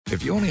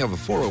If you only have a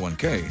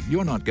 401k,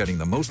 you're not getting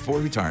the most for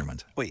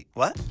retirement. Wait,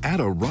 what? Add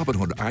a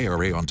Robinhood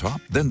IRA on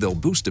top, then they'll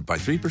boost it by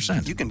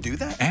 3%. You can do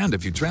that? And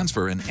if you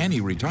transfer in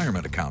any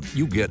retirement account,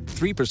 you get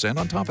 3%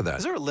 on top of that.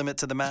 Is there a limit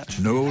to the match?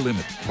 No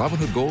limit.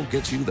 Robinhood Gold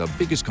gets you the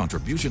biggest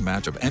contribution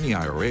match of any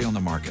IRA on the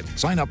market.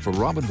 Sign up for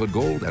Robinhood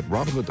Gold at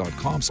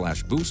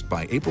Robinhood.com/boost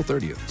by April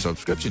 30th.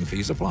 Subscription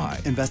fees apply.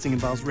 Investing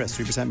involves risk.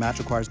 3% match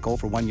requires gold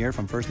for 1 year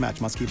from first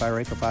match. Must keep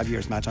IRA for 5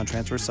 years. Match on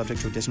transfers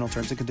subject to additional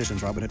terms and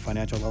conditions. Robinhood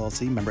Financial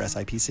LLC, member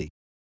SIPC.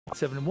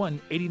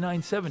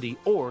 718970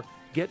 or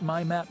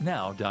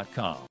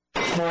getmymapnow.com.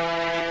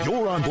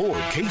 You're on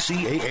board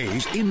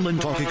KCAA's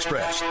Inland Talk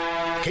Express.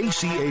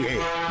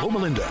 KCAA, Loma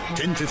Linda,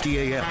 1050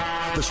 AM,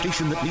 the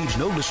station that leaves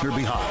no listener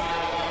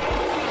behind.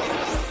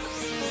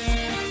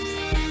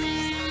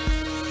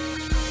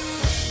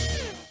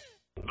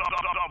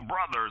 The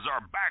brothers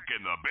are back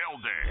in the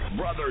building.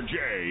 Brother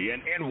J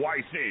in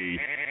NYC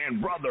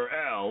and Brother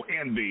L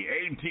in the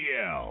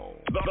ATL.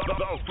 The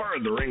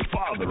Furthering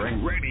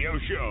Fathering radio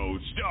show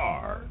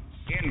starts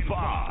in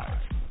 5,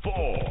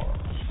 4,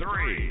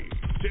 3,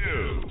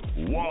 2,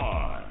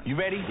 1. You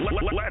ready?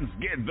 Let's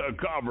get the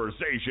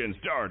conversation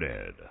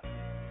started.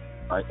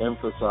 I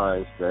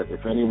emphasize that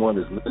if anyone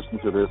is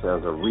listening to this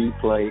as a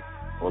replay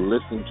or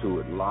listening to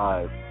it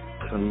live,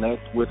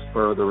 connect with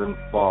Furthering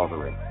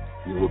Fathering.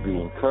 You will be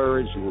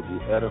encouraged. You will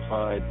be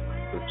edified.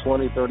 The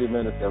 20, 30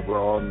 minutes that we're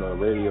on the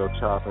radio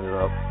chopping it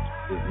up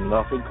is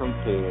nothing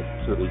compared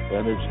to the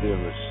energy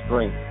and the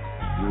strength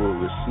you will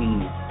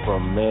receive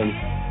from men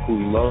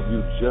who love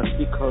you just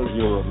because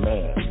you're a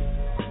man.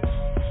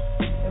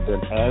 And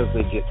then as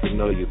they get to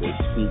know you, they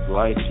speak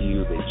life to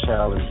you, they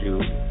challenge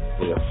you,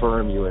 they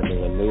affirm you, and they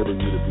enable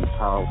you to be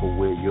powerful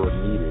where you're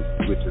needed,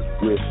 which is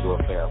with your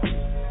family.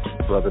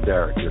 Brother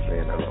Derek, you're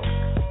saying hello.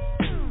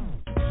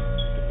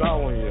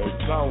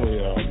 It's not only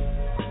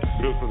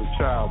good for the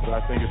child, but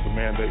I think it's a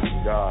mandate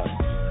from God.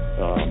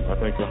 I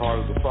think the heart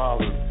of the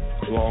Father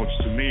belongs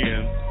to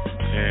men,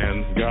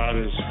 and God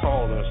has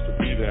called us to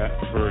be that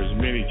for as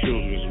many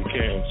children as we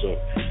can. So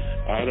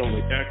I'd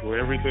only echo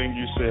everything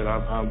you said.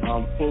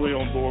 I'm fully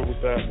on board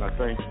with that, and I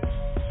think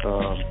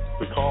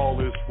the call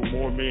is for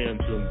more men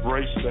to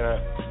embrace that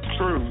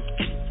truth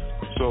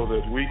so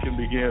that we can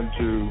begin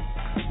to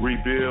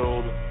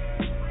rebuild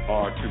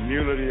our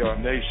community, our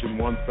nation,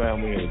 one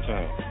family at a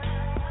time.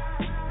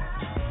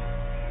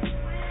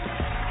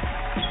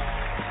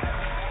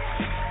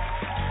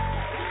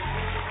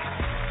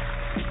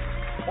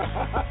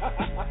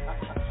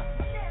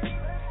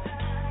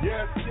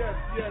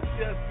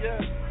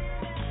 Yes.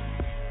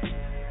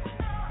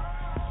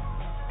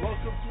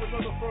 Welcome to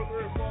another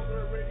Furthering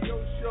Fathering radio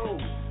show.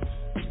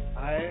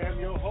 I am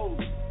your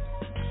host,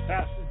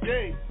 Pastor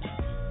J.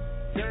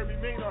 Jeremy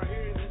Maynard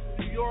here in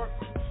New York.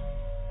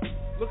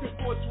 Looking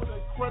forward to an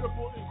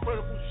incredible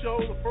show.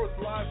 The first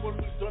live one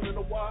we've done in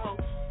a while.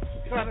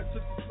 We kind of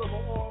took the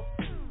summer off,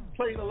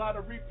 played a lot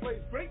of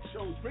replays. Great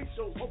shows.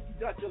 Hope you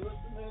got your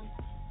listening,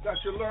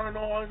 got your learn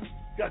on,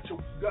 got your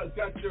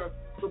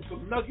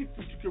some nuggets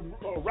that you can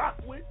rock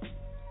with.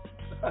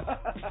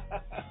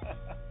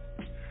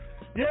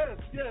 Yes.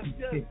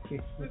 This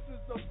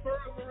is the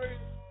Furthering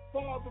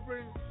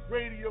Fathering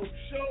radio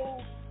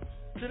show.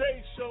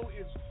 Today's show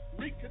is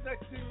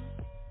reconnecting,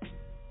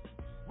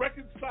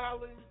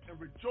 reconciling, and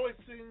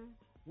rejoicing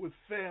with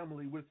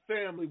family.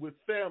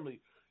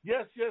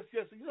 Yes.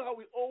 And you know how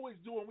we always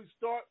do when we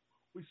start?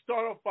 We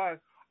start off by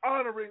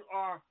honoring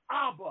our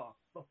Abba,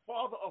 the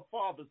Father of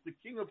Fathers, the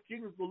King of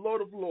Kings, the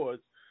Lord of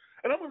Lords.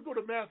 And I'm going to go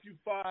to Matthew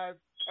 5.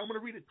 I'm going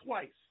to read it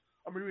twice.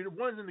 I'm going to read it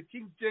once in the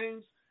King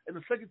James, and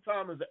the second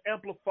time is the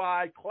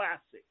Amplified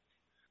Classic.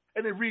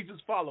 And it reads as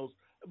follows.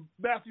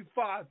 Matthew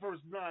 5, verse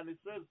 9, it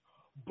says,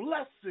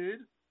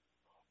 "Blessed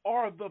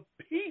are the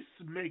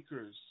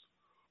peacemakers,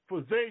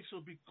 for they shall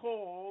be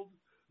called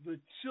the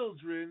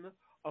children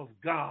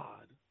of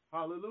God."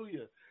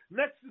 Hallelujah.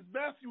 Next is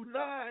Matthew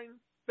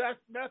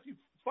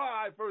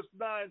 5, verse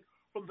 9,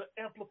 from the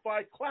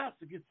Amplified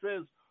Classic. It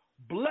says,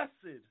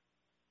 "Blessed,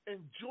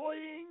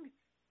 enjoying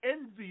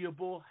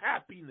enviable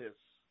happiness,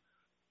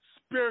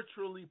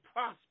 spiritually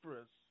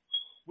prosperous,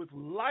 with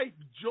life,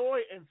 joy,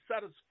 and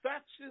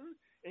satisfaction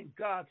in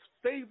God's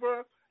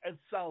favor and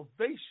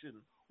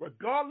salvation,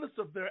 regardless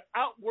of their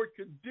outward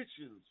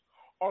conditions,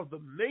 are the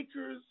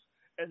makers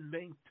and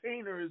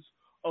maintainers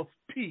of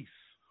peace,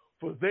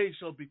 for they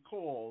shall be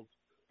called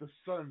the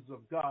sons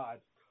of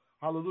God."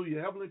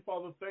 Hallelujah. Heavenly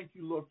Father, thank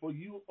you, Lord, for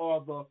you are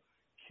the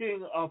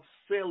King of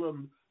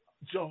Salem,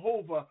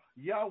 Jehovah,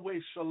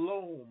 Yahweh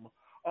Shalom.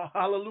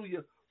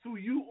 Hallelujah. Through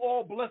you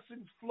all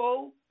blessings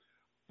flow.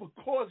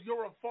 Because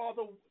you're a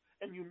father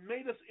and you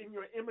made us in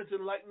your image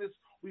and likeness,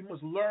 we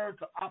must learn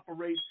to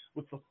operate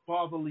with the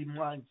fatherly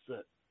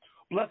mindset.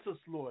 Bless us,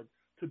 Lord,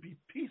 to be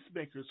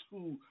peacemakers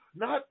who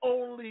not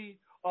only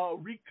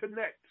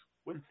reconnect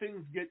when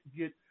things get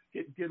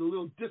a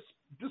little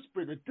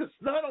disparate,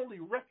 not only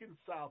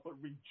reconcile, but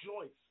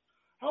rejoice.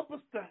 Help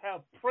us to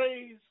have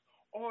praise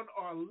on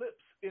our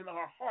lips, in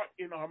our heart,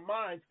 in our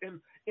minds, and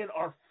in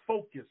our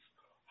focus.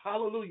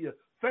 Hallelujah.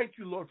 thank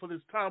you, Lord, for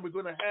this time. We're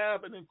going to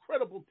have an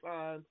incredible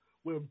time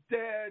where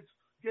dads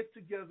get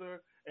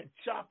together and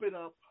chop it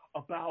up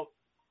about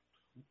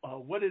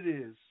what it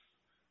is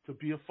to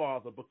be a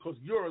father, because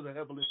you're the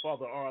Heavenly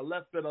Father, our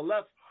Aleph Ben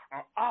Aleph,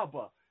 our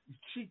Abba.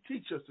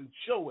 Teach us and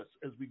show us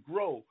as we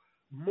grow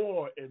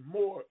more and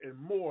more and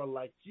more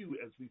like you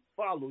as we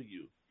follow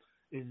you.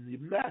 In the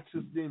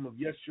matchless name of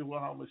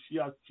Yeshua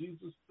HaMashiach,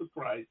 Jesus the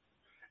Christ,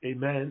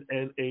 amen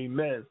and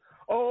amen.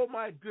 Oh,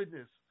 my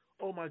goodness.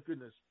 Oh, my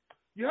goodness.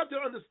 You have to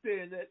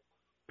understand that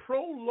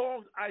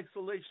prolonged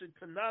isolation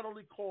can not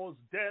only cause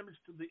damage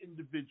to the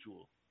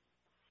individual,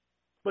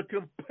 but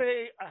can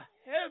pay a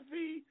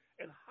heavy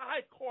and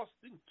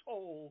high-costing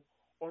toll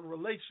on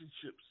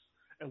relationships.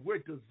 And we're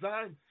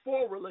designed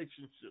for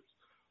relationships.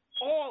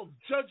 All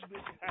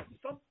judgment has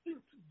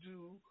something to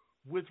do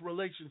with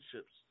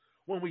relationships.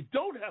 When we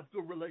don't have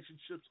good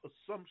relationships,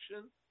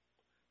 assumption,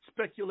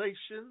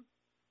 speculation,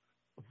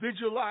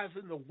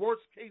 visualizing the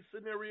worst-case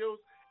scenarios,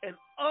 and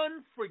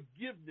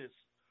unforgiveness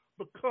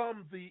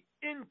become the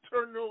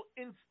internal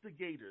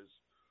instigators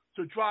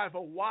to drive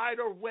a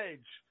wider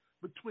wedge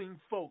between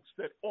folks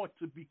that ought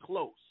to be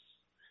close.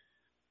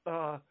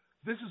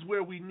 This is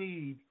where we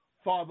need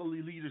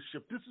fatherly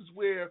leadership. This is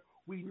where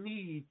we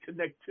need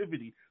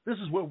connectivity. This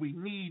is where we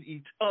need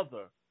each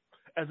other,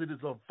 as it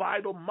is a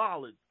vital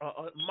model,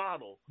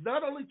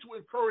 not only to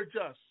encourage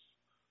us,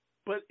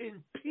 but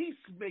in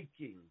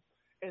peacemaking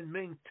and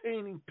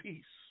maintaining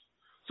peace.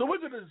 So we're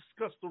going to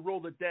discuss the role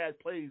that dad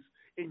plays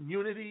in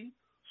unity,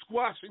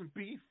 squashing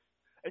beef,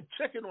 and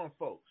checking on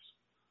folks.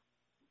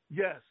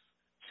 Yes,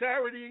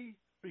 charity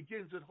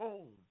begins at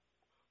home,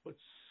 but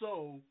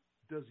so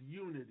does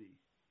unity.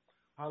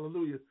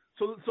 Hallelujah.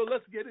 So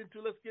let's get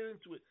into it.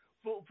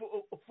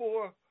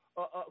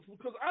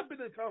 Because I've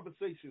been in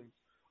conversations,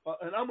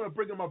 and I'm going to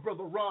bring in my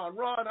brother Ron.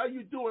 Ron, how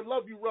you doing?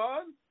 Love you,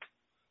 Ron.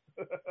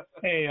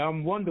 Hey,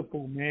 I'm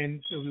wonderful,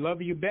 man. So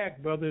love you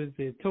back, brothers.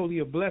 It's totally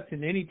a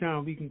blessing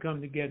anytime we can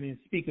come together and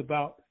speak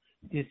about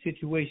this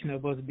situation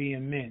of us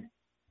being men.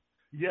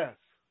 Yes.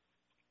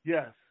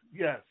 You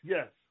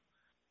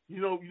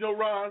know,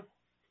 Ron,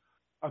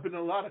 I've been in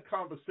a lot of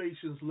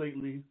conversations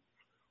lately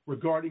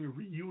regarding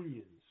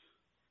reunions.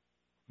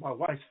 My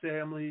wife's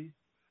family,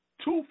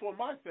 two for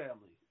my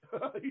family.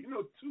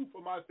 Two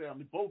for my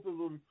family. Both of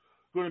them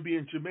going to be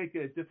in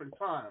Jamaica at different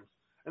times.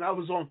 And I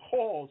was on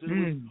calls, and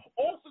it was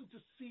awesome to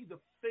see the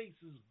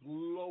faces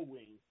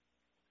glowing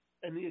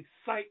and the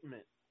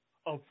excitement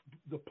of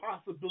the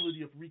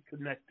possibility of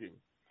reconnecting.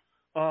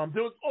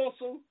 There was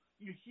also,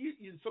 you hear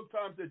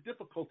sometimes there are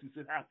difficulties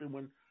that happen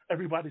when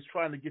everybody's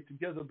trying to get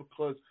together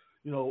because,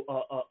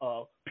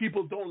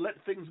 people don't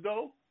let things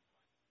go,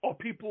 or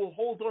people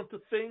hold on to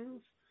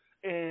things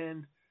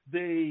and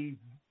they,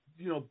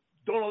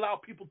 don't allow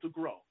people to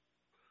grow.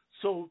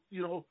 So,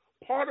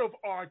 part of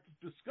our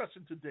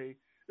discussion today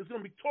is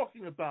going to be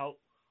talking about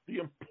the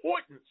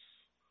importance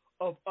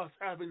of us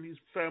having these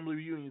family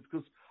reunions,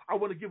 because I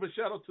want to give a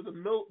shout out to the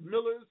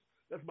Millers.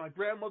 That's my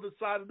grandmother's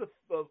side of the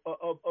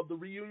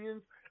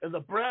reunions, and the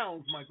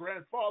Browns, my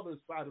grandfather's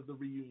side of the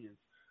reunions.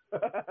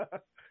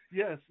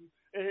 Yes,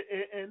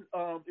 and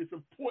it's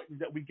important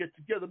that we get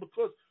together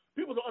because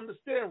people don't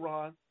understand,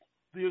 Ron,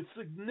 the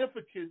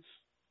significance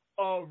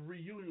of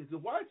reunions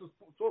and why it's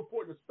so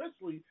important,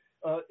 especially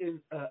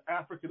in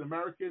African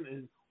American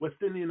and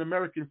West Indian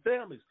American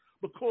families,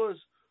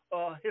 because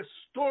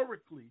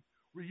historically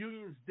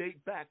reunions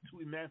date back to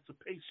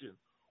emancipation,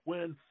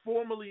 when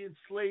formerly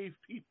enslaved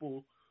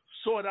people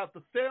sought out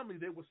the family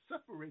they were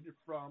separated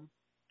from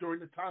during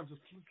the times of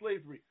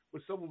slavery,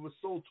 where someone was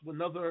sold to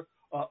another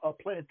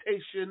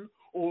plantation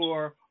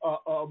or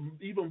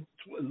even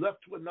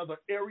left to another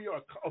area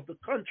of the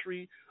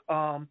country,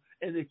 and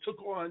they took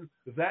on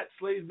that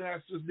slave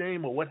master's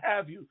name or what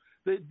have you.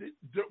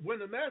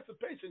 When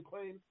emancipation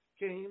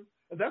came,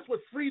 and that's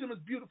what freedom is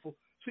beautiful.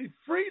 See,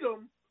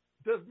 freedom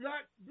does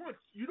not want,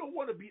 you don't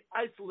want to be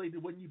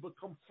isolated when you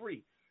become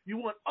free. You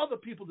want other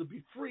people to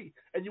be free,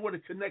 and you want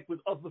to connect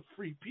with other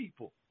free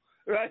people,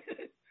 right?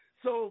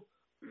 So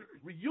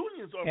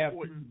reunions are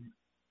important.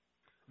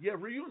 Yeah,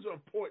 reunions are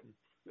important.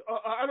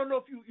 I don't know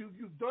if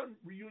you've done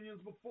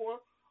reunions before.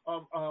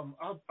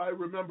 I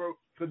remember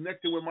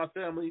connecting with my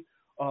family.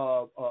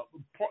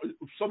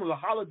 Some of the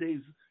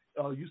holidays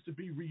used to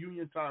be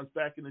reunion times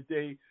back in the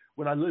day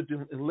when I lived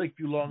in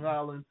Lakeview, Long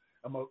Island,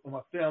 and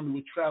my family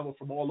would travel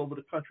from all over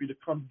the country to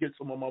come get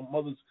some of my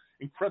mother's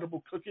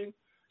incredible cooking.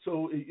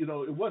 So,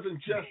 it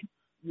wasn't just,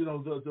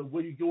 the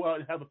way you go out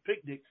and have a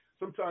picnic.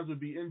 Sometimes it would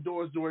be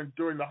indoors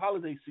during the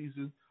holiday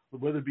season,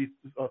 whether it be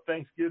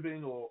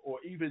Thanksgiving or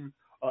even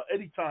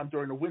any time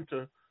during the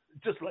winter,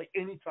 just like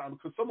any time,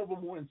 because some of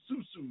them were in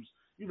susus,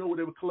 where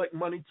they would collect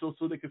money so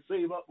they could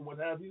save up and what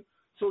have you.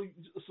 So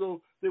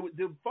they would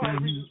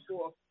find reasons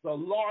for the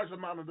large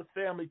amount of the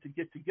family to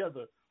get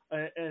together.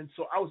 And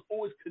so I was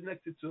always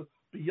connected to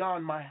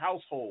beyond my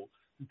household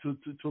to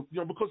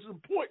because it's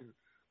important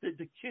that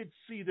the kids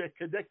see their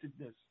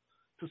connectedness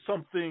to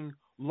something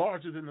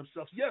larger than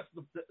themselves. Yes,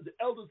 the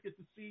elders get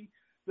to see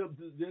the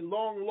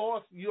long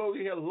lost. You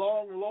hear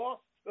long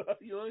lost.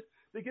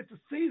 they get to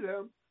see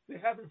them. They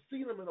haven't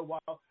seen them in a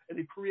while, and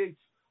it creates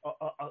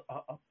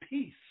a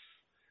peace.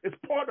 It's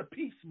part of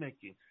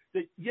peacemaking.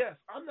 That yes,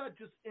 I'm not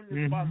just in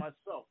this by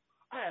myself.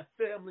 I have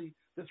family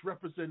that's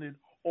represented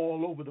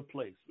all over the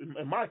place.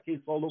 In my case,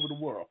 all over the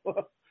world.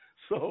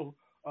 So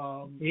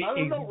I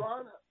don't know,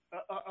 Ron.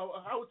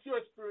 How was your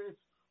experience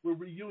with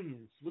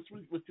reunions? What's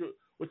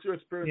your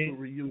experience with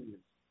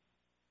reunions?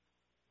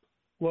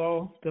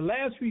 Well, the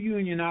last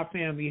reunion our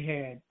family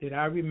had that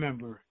I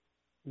remember,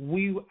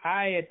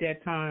 I at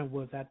that time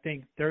was, I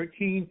think,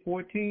 13,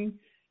 14,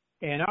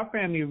 and our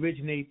family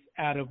originates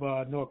out of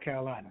North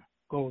Carolina,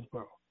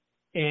 Goldsboro.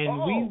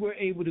 And we were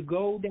able to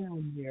go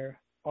down there,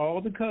 all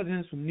the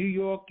cousins from New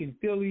York and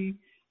Philly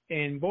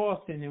and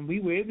Boston, and we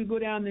were able to go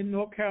down to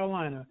North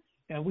Carolina,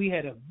 and we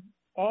had an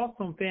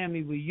awesome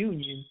family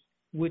reunion,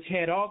 which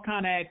had all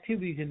kind of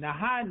activities, and the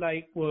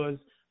highlight was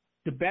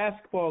the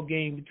basketball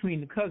game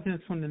between the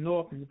cousins from the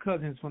north and the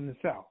cousins from the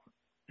south.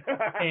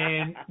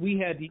 And we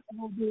had the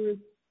elders,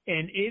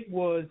 and it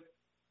was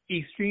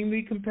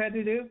extremely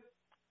competitive,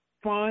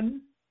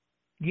 fun,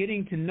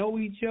 getting to know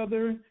each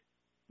other.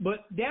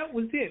 But that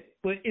was it.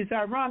 But it's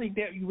ironic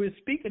that you were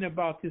speaking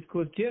about this,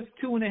 because just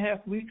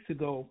 2.5 weeks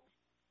ago,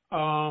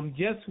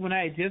 just when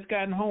I had just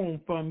gotten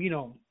home from,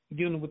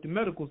 dealing with the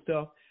medical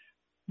stuff,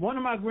 one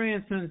of my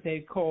grandsons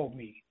had called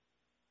me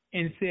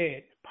and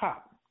said,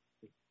 "Pop,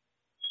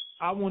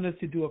 I want us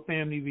to do a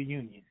family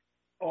reunion."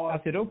 I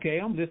said, "Okay,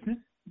 I'm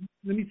listening.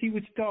 Let me see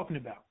what you're talking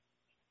about."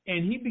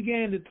 And he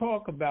began to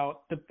talk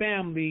about the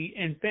family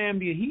and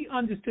family. He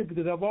understood,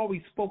 because I've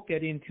always spoke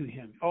that into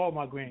him, all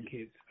my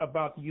grandkids,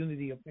 about the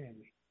unity of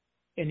family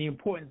and the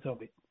importance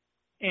of it.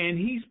 And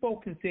he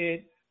spoke and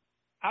said,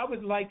 "I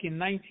would like in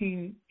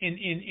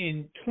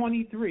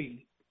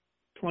 2023,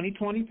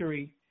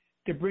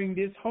 to bring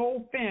this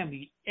whole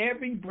family,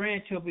 every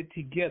branch of it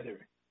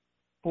together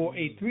for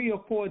a 3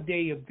 or 4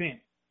 day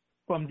event,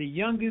 from the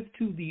youngest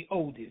to the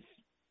oldest,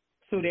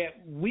 so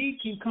that we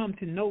can come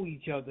to know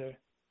each other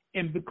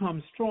and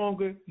become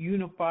stronger,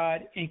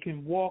 unified, and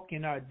can walk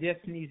in our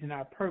destinies and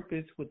our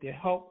purpose with the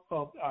help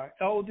of our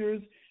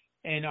elders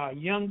and our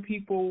young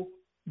people,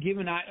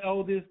 giving our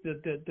elders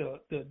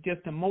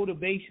the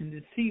motivation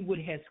to see what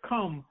has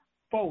come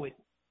forward."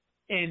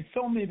 And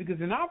so many, because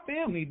in our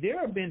family, there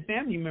have been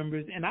family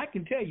members, and I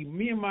can tell you,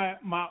 me and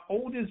my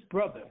oldest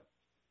brother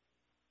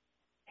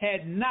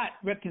had not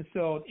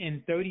reconciled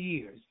in 30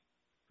 years.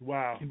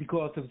 Wow.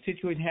 Because of the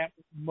situation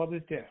happened with my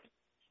mother's death.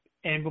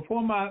 And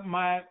before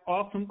my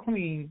awesome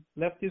queen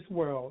left this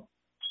world,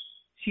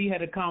 she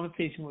had a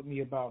conversation with me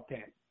about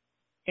that.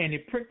 And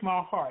it pricked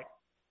my heart.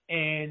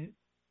 And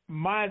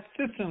my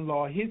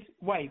sister-in-law, his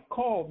wife,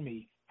 called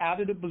me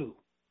out of the blue.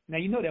 Now,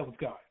 you know that was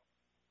God.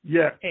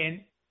 Yeah.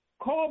 And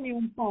called me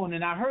on the phone,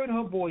 and I heard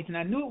her voice, and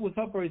I knew it was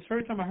her voice.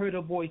 First time I heard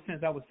her voice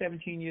since I was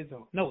 17 years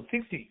old. No,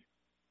 16.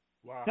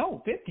 Wow. No,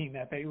 15,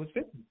 matter of fact. It was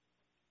 15.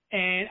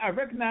 And I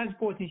recognized the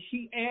voice, and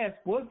she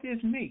asked, "Was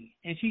this me?"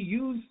 And she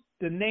used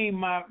the name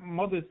my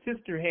mother's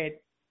sister had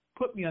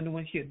put me under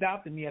when she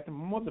adopted me after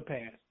my mother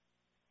passed.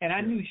 And I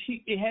knew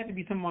it had to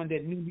be someone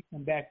that knew me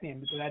from back then,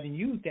 because I didn't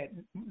use that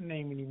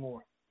name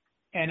anymore.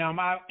 And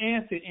I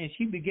answered, and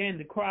she began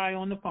to cry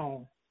on the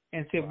phone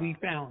and said, "We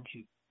found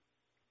you."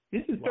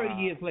 This is 30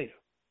 years later.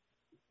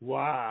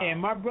 Wow. And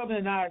my brother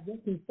and I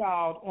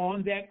reconciled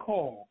on that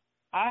call.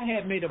 I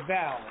had made a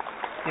vow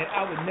that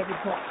I would never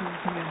talk to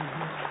him again.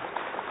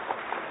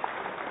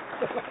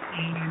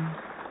 And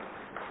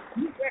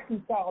we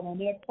reconciled on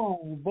that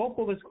phone, both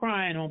of us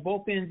crying on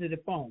both ends of the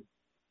phone.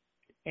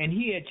 And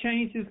he had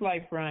changed his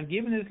life around,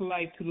 given his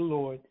life to the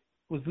Lord,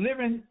 was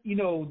living,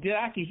 that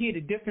I could hear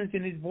the difference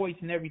in his voice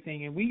and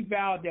everything. And we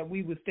vowed that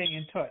we would stay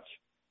in touch.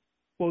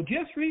 Well,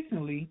 just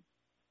recently,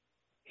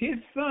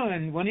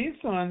 one of his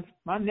sons,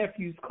 my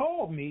nephews,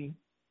 called me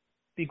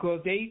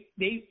because they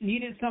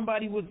needed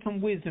somebody with some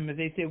wisdom. As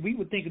they said, we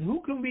were thinking, who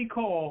can we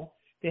call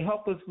to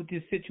help us with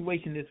this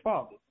situation, this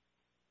father?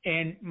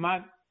 And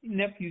my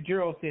nephew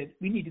Gerald said,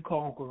 we need to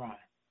call Uncle Ron.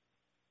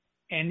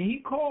 And he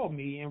called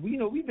me, and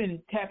we've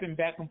been tapping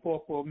back and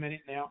forth for a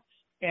minute now.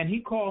 And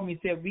he called me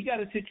and said, we got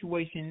a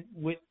situation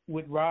with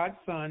Rod's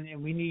son,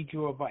 and we need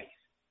your advice.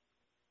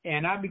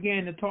 And I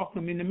began to talk to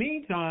him. In the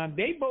meantime,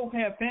 they both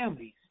have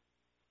families.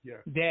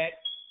 Yeah. That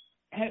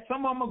had,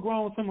 some of them are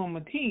grown, some of them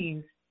are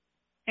teens,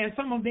 and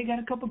some of them, they got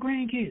a couple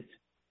grandkids.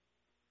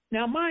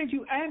 Now, mind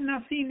you, I have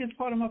not seen this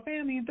part of my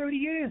family in 30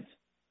 years.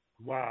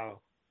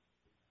 Wow.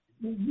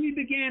 We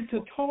began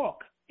to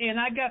talk, and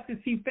I got to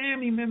see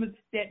family members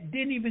that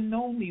didn't even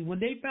know me. When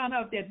they found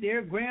out that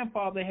their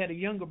grandfather had a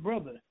younger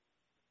brother,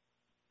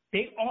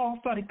 they all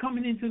started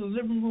coming into the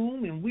living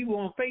room, and we were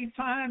on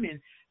FaceTime, and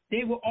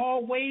they were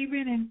all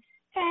waving, and,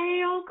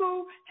 "Hey,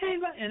 Uncle, hey,"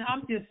 and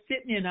I'm just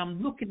sitting there, and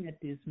I'm looking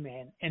at this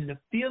man, and the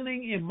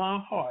feeling in my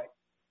heart,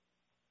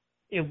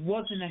 it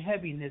wasn't a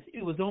heaviness.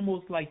 It was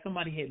almost like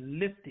somebody had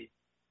lifted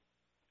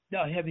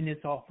the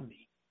heaviness off of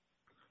me.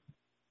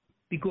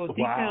 Because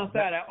deep down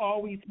inside, I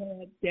always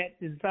had that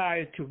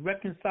desire to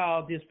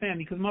reconcile this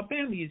family, because my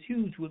family is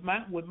huge. With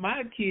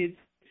my kids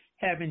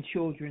having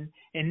children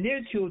and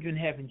their children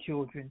having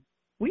children,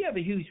 we have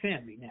a huge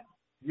family now.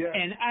 Yeah.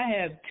 And I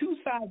have two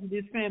sides of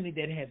this family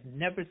that have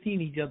never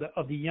seen each other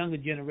of the younger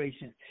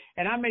generation.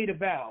 And I made a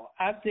vow.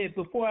 I said,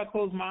 before I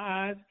close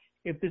my eyes,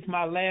 if it's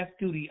my last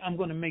duty, I'm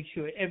going to make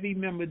sure every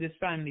member of this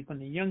family, from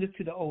the youngest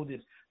to the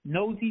oldest,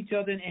 knows each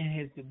other and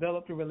has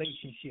developed a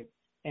relationship.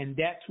 And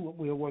that's what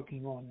we're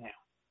working on now.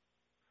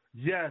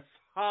 Yes.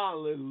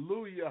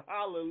 Hallelujah.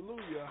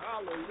 Hallelujah.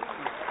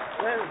 Hallelujah.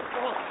 That is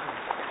awesome.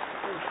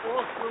 It's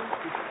awesome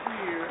to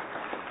hear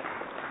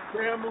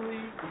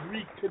family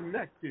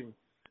reconnecting.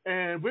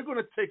 And we're going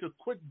to take a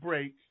quick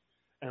break,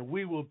 and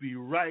we will be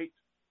right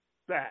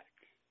back.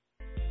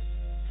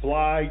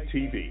 Fly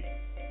TV,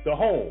 the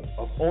home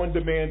of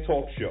on-demand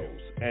talk shows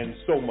and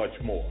so much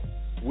more,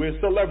 where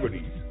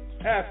celebrities,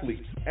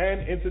 athletes,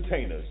 and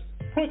entertainers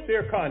put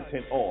their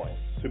content on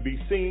to be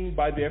seen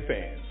by their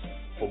fans.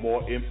 For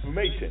more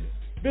information,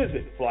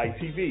 visit Fly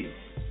TV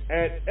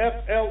at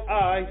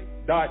fli.tv.com.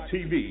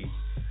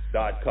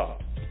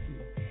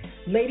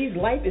 Ladies,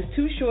 life is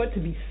too short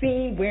to be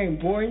seen wearing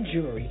boring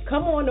jewelry.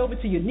 Come on over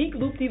to Unique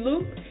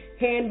Loop-de-Loop,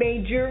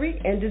 handmade jewelry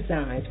and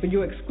designs for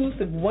your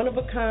exclusive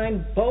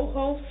one-of-a-kind,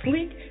 boho,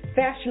 sleek,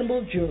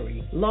 fashionable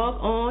jewelry.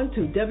 Log on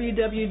to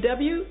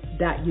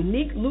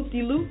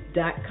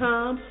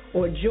www.uniqueloopdeloop.com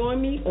or join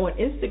me on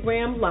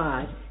Instagram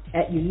Live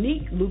at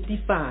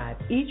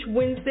UniqueLoopde5 each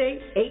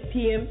Wednesday, 8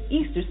 p.m.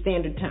 Eastern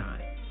Standard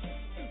Time.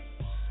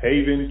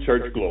 Haven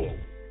Church Global,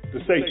 the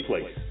safe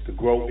place to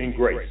grow in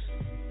grace,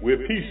 where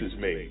peace is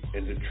made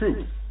and the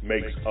truth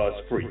makes us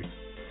free.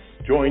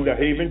 Join the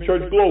Haven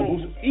Church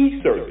Global's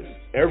e-service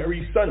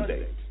every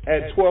Sunday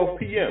at 12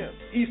 p.m.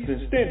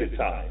 Eastern Standard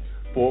Time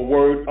for a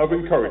word of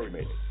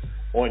encouragement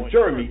on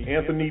Jeremy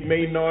Anthony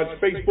Maynard's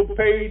Facebook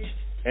page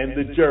and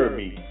the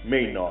Jeremy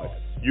Maynard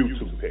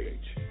YouTube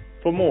page.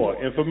 For more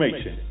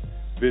information,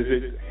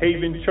 visit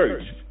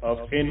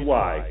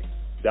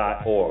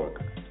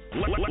havenchurchofny.org.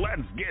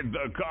 Let's get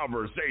the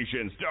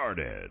conversation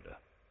started.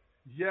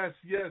 Yes,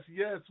 yes,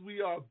 yes,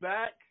 we are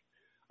back.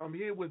 I'm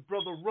here with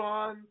Brother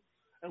Ron,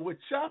 and we're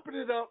chopping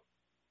it up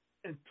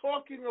and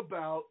talking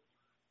about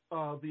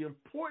the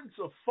importance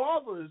of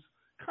fathers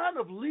kind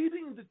of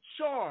leading the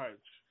charge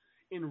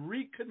in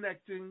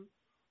reconnecting,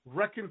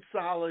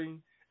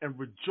 reconciling, and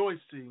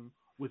rejoicing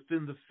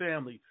within the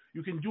family.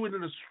 You can do it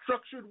in a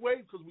structured way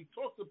because we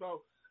talked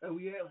about, and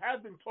we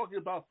have been talking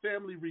about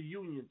family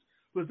reunions,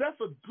 because that's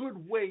a good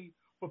way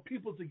for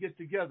people to get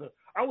together.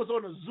 I was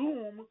on a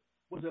Zoom,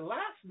 was it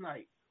last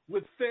night,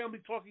 with family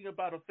talking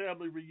about a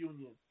family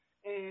reunion.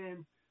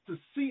 And to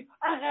see,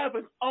 I have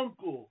a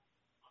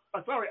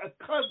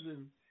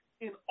cousin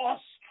in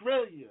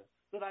Australia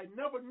that I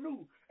never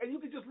knew. And you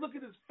can just look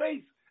at his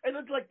face, and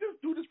it's like, this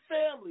dude is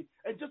family.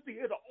 And just to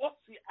hear the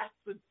Aussie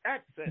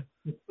accent.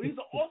 He's an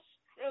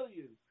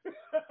Australian.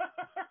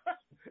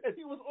 And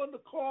he was on the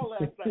call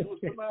last night. It was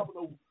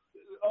phenomenal.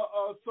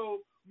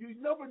 So you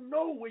never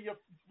know where your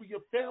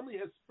family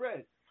has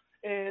spread.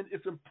 And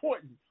it's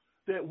important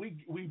that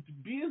we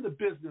be in the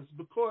business,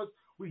 because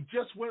we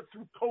just went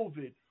through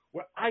COVID,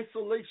 where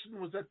isolation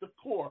was at the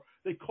core.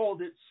 They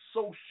called it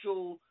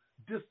social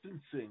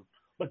distancing.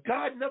 But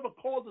God never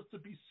called us to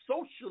be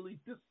socially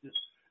distant.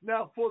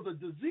 Now, for the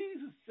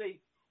disease's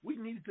sake, we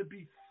need to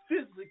be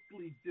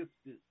physically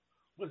distant.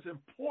 But it's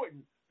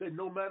important that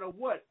no matter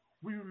what,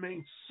 we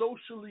remain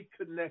socially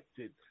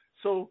connected.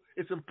 So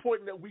it's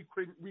important that we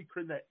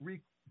reconnect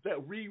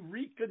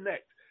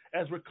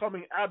as we're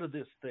coming out of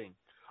this thing.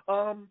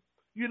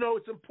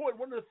 It's important.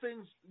 One of the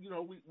things,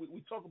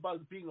 we talk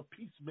about being a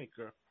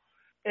peacemaker.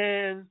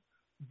 And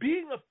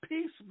being a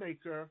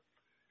peacemaker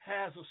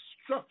has a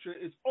structure.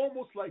 It's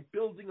almost like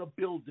building a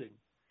building.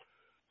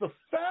 The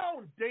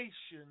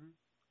foundation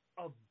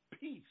of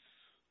peace,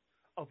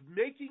 of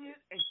making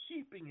it and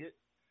keeping it,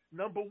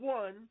 number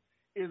one,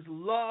 is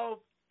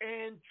love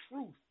and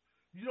truth.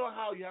 You know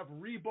how you have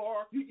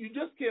rebar? You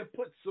just can't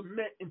put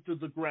cement into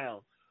the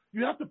ground.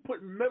 You have to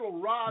put metal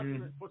rods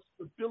in it for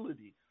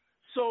stability.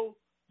 So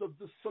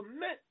the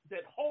cement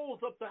that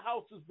holds up the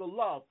house is the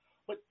love.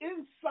 But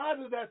inside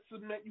of that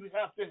cement, you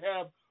have to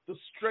have the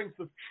strength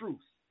of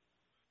truth,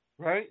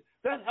 right?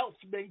 That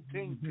helps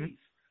maintain peace.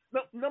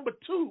 Now, number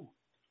two,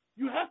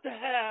 you have to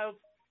have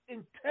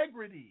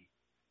integrity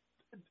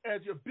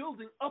as you're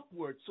building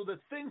upwards, so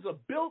that things are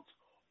built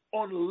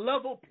on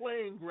level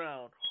playing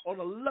ground, on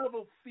a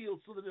level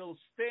field, so that it'll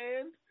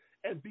stand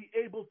and be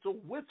able to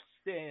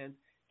withstand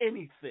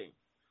anything.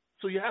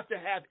 So you have to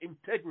have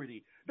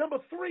integrity. Number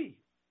three,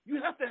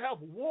 you have to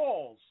have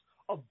walls,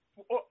 or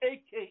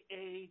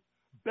AKA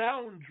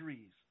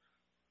boundaries,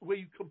 where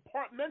you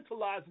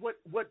compartmentalize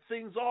what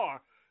things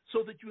are,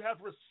 so that you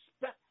have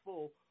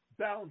respectful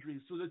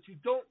boundaries, so that you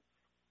don't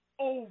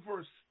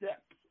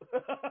overstep,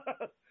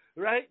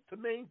 right, to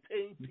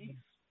maintain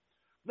peace.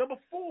 Number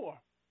four,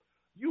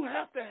 you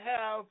have to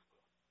have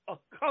a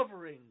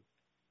covering,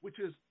 which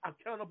is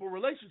accountable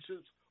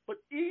relationships, but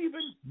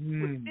even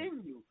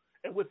within you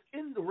and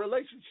within the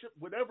relationship,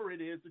 whatever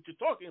it is that you're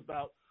talking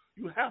about,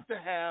 you have to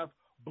have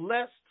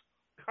blessed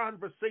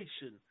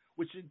conversation,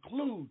 which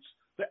includes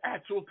the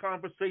actual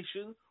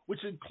conversation,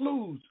 which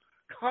includes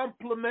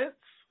compliments,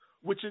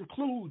 which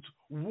includes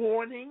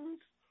warnings,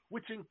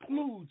 which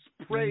includes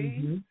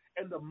praise,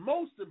 and the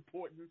most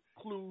important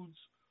includes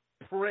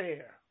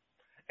prayer.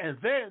 And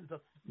then the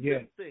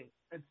fifth thing,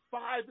 and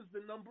 5 is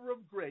the number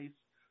of grace.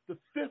 The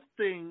fifth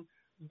thing,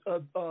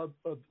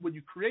 when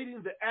you're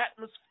creating the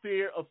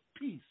atmosphere of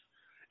peace,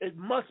 it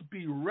must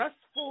be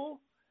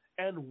restful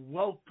and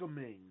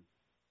welcoming.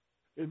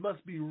 It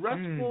must be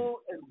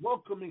restful and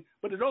welcoming,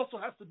 but it also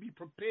has to be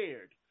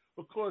prepared,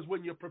 because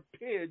when you're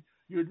prepared,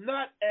 you're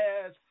not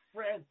as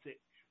frantic.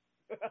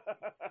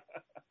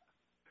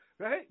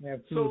 Right?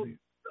 Absolutely.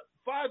 So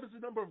 5 is the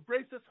number of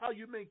grace. That's how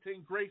you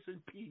maintain grace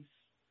and peace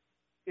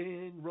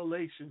in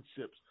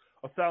relationships.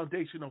 A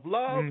foundation of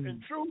love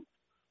and truth,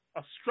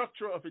 a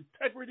structure of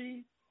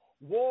integrity,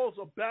 walls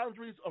or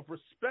boundaries of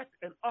respect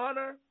and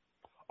honor,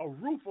 a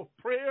roof of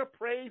prayer,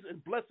 praise,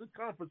 and blessed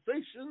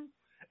conversation,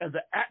 and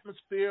the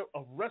atmosphere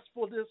of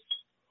restfulness,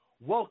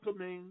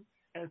 welcoming,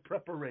 and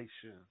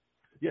preparation.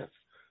 Yes.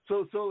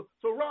 So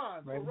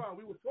Ron, we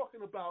were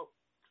talking about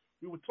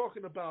the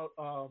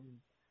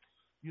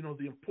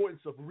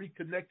importance of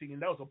reconnecting,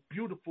 and that was a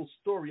beautiful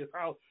story of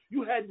how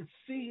you hadn't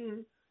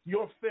seen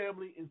your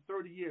family in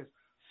 30 years.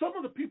 Some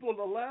of the people on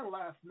the line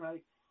last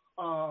night,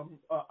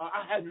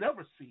 I had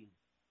never seen,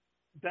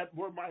 that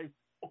were my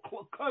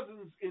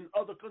cousins in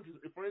other countries.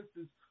 For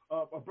instance,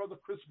 my brother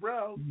Chris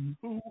Brown,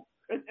 who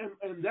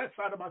and that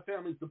side of my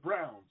family is the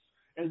Browns.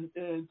 And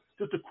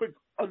just a quick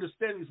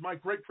understanding is my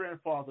great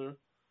grandfather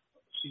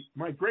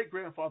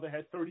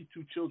had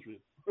 32 children.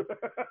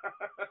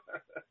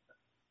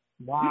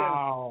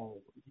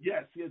 Wow.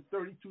 Yes, he had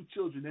 32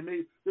 children. They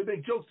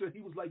made jokes that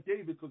he was like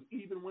David, because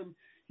even when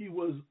he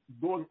was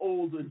going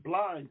old and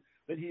blind,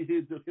 that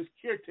his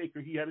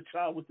caretaker, he had a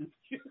child with his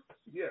kids.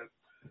 Yes.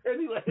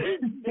 Anyway.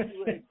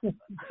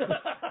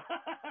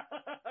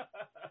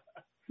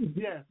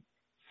 Yeah.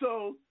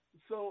 So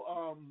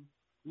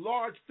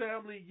large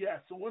family,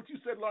 yes. So once you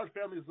said large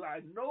family,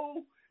 I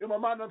know in my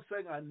mind I'm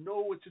saying I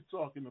know what you're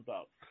talking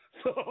about.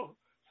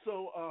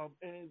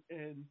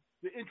 And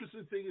the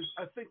interesting thing is,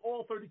 I think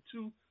all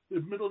 32, the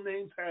middle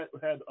names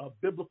had a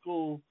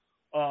biblical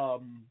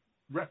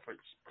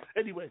reference.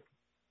 Anyway,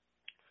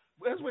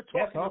 as we're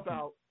talking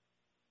about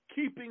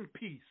keeping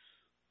peace,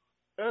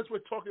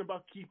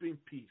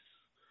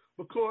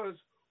 because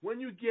when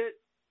you get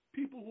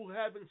people who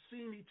haven't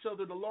seen each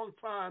other in a long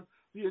time,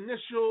 the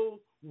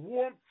initial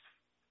warmth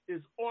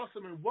is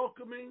awesome and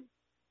welcoming,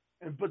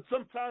 but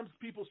sometimes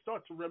people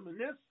start to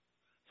reminisce.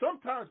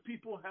 Sometimes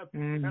people have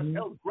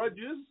held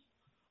grudges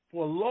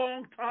for a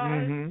long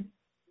time.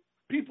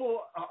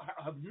 People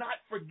have not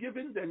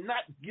forgiven. They're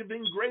not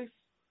giving grace,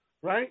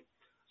 right?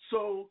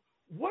 So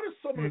what are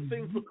some of the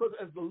things, because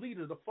as the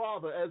leader, the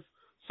father, as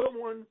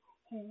someone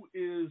who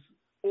is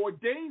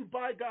ordained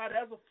by God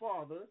as a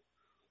father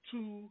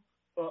to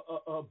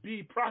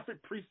be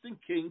prophet, priest,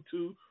 and king,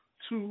 to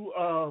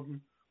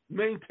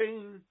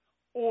maintain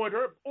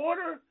order.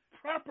 Order,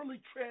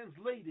 properly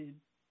translated,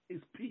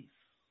 is peace.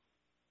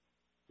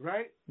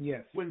 Right?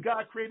 Yes. When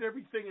God created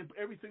everything and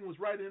everything was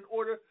right and in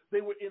order, they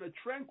were in a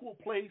tranquil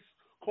place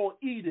called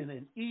Eden,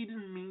 and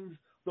Eden means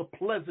the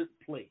pleasant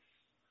place.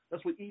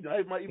 That's what Eden.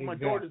 Even my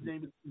daughter's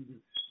name is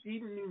Eden.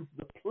 Eden means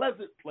the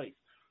pleasant place.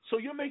 So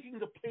you're making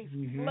the place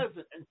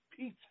pleasant and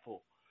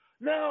peaceful.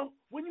 Now,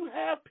 when you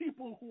have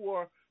people who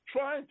are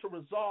trying to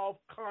resolve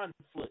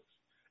conflicts,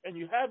 and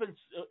you're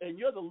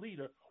the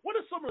leader, what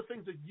are some of the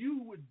things that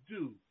you would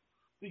do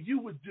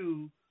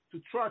to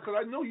try? Because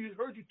I know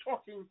heard you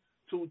talking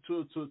to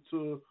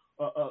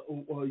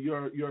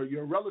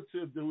your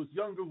relative that was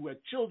younger, who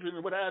had children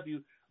and what have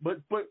you.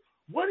 But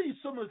what are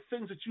some of the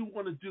things that you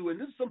want to do? And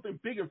this is something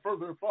big and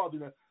further and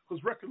farther,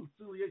 because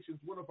reconciliation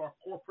is one of our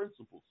core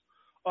principles.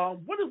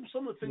 What are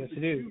some of the things that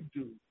you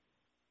do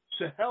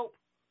to help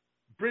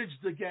bridge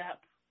the gap,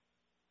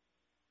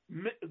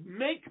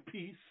 make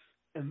peace,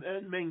 and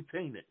then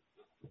maintain it?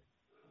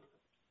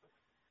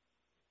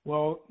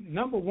 Well,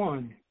 number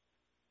one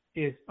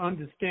is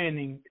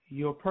understanding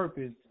your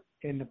purpose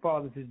and the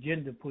Father's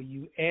agenda for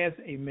you as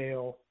a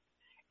male,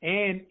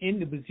 and in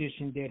the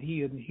position that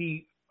he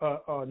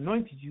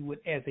anointed you with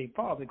as a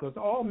father, because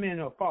all men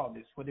are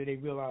fathers, whether they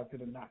realize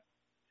it or not.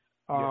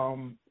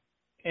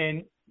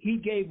 And he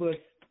gave us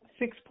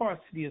 6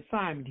 parts to the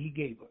assignment he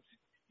gave us.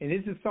 And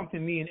this is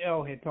something me and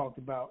El had talked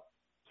about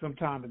some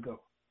time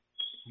ago.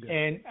 Yeah.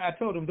 And I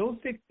told him those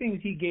 6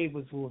 things he gave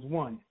us was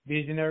 1,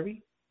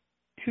 visionary,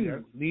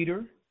 2,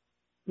 leader,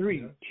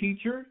 3,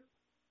 teacher,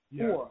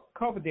 4,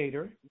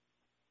 covenanter,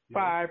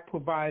 5,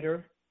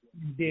 provider,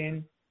 and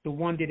then the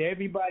one that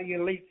everybody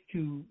relates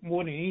to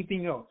more than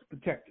anything else,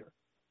 protector.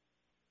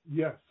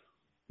 Yes.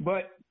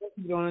 But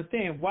you don't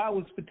understand, why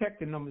was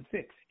protector number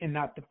 6 and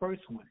not the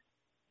first one?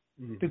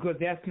 Because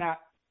that's not,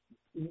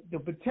 the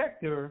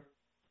protector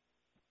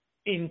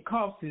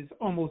encompasses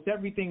almost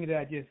everything that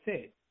I just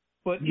said.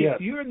 But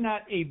if you're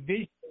not a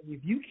visionary,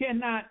 if you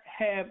cannot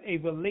have a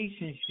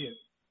relationship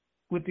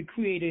with the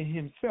Creator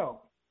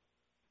himself,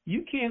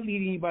 you can't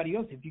lead anybody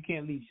else if you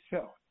can't lead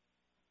yourself.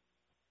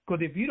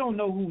 Because if you don't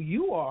know who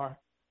you are,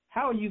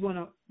 how are you going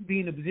to be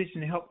in a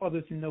position to help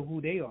others to know who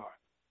they are?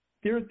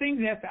 There are things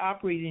that have to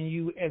operate in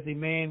you as a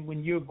man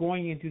when you're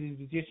going into the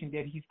position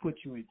that he's put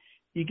you in.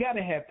 You got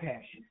to have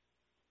passion.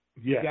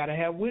 Yes. You got to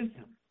have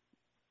wisdom.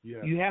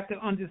 Yes. You have to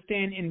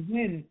understand and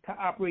when to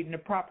operate in the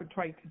proper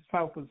type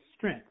of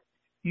strength.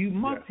 You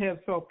must have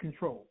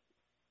self-control.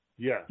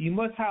 Yes. You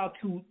must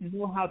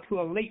know how to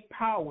elate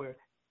power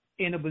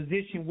in a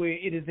position where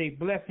it is a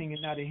blessing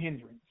and not a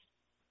hindrance.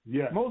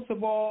 Yes. Most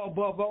of all,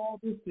 above all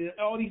these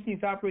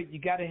things operate, you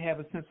got to have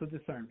a sense of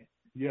discernment.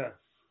 Yes.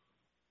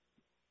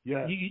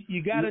 Yes.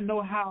 You got to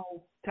know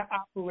how to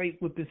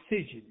operate with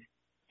precision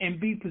and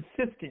be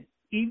persistent,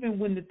 even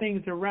when the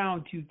things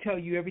around you tell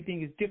you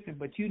everything is different,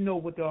 but you know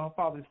what the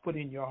Father's put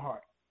in your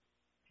heart.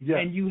 Yes.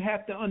 And you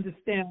have to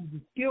understand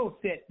the skill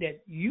set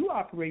that you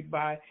operate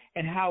by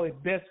and how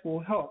it best will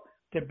help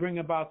to bring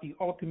about the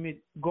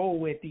ultimate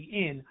goal at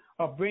the end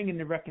of bringing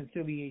the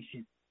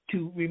reconciliation,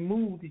 to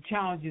remove the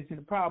challenges and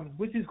the problems,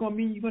 which is going to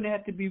mean you're going to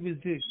have to be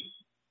resilient.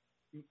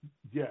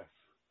 Yes.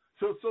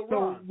 So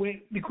Ron,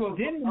 because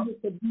then,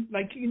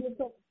 like, you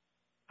know,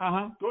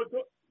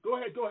 Go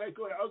ahead.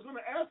 I was going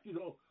to ask you,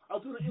 though. I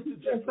was going to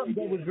interject something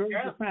that was very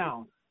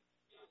profound.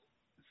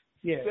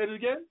 Yeah. Say it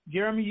again?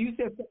 Jeremy, you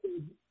said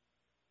something.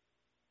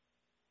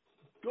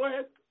 Go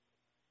ahead.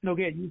 No,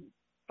 go ahead. You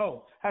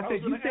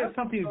said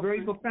something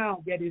very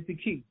profound that is the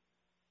key.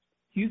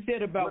 You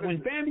said about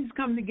when families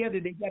come together,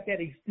 they got that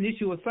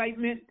initial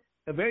excitement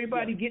of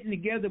everybody getting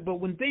together, but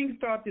when things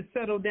start to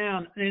settle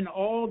down, then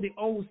all the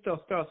old stuff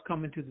starts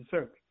coming to the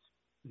surface.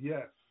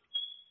 Yes.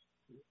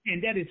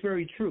 And that is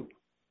very true.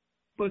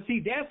 But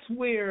see, that's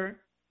where,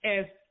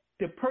 as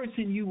the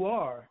person you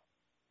are,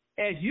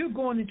 as you're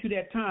going into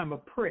that time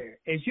of prayer,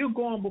 as you're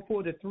going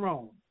before the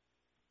throne,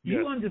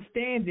 you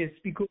understand this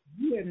because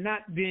you have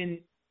not been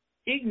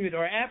ignorant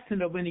or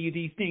absent of any of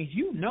these things.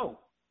 You know,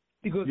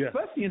 because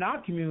especially in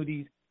our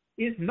communities,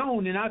 it's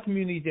known in our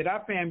communities that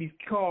our families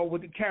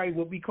carry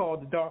what we call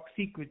the dark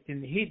secrets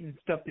and the hidden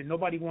stuff that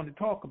nobody wants to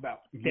talk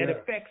about that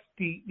affects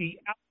the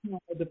outcome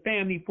of the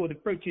family for the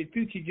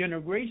future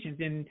generations.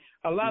 And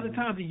a lot of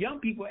times the young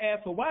people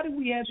ask, well, why do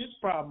we have this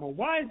problem, or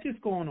why is this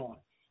going on?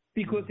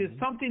 Because it's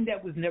something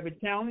that was never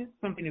challenged,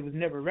 something that was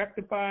never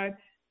rectified,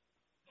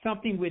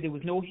 something where there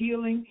was no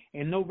healing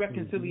and no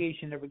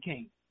reconciliation ever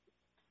came.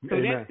 So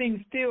that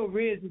thing still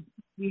rears its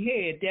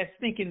head, that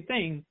stinking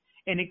thing,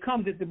 and it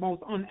comes at the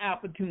most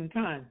unopportune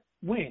time.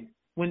 When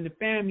the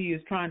family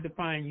is trying to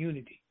find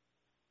unity.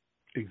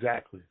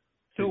 Exactly.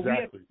 So we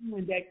have to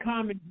find that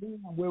common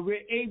ground where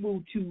we're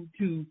able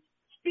to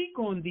speak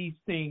on these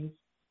things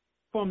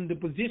from the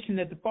position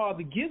that the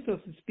Father gives us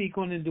to speak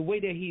on in the way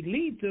that He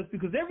leads us,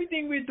 because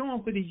everything we're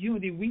doing for this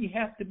unity, we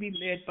have to be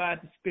led by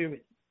the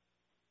Spirit.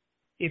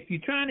 If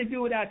you're trying to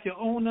do it out your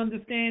own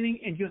understanding,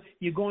 and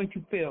you're going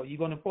to fail. You're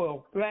going to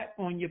fall flat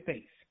on your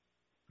face.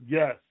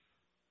 Yes.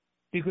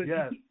 Because,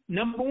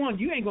 number one,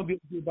 you ain't going to be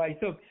able to do it by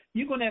yourself.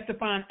 You're going to have to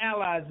find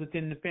allies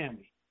within the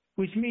family,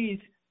 which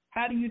means,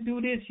 how do you do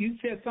this? You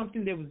said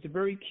something that was the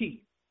very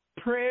key.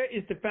 Prayer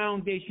is the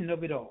foundation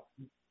of it all.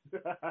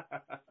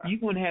 You're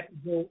going to have to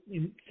go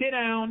and sit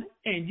down,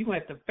 and you're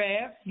going to have to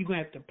fast. You're going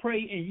to have to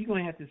pray, and you're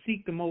going to have to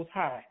seek the Most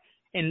High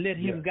and let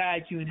Him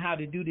guide you in how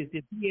to do this.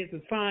 If He has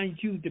assigned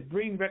you to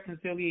bring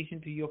reconciliation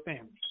to your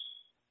family.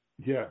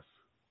 Yes.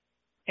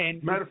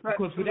 And matter of fact,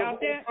 because without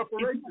that,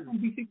 it's not going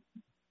to be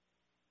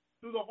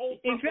through the whole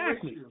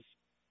preparation.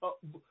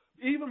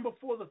 Even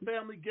before the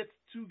family gets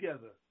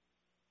together.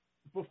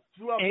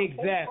 Throughout the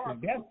whole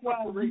process. That's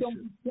why we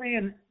don't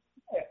plan.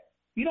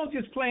 You don't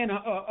just plan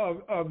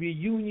a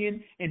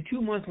reunion and 2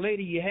 months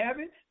later you have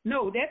it.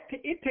 No,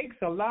 it takes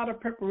a lot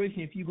of preparation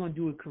if you're going to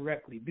do it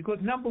correctly. Because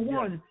number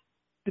one,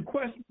 the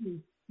question is,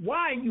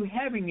 why are you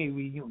having a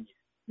reunion?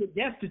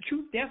 That's the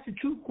truth. That's the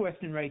true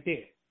question right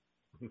there.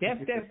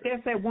 That's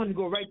that one to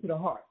go right to the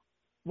heart.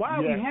 Why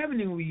are we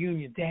having a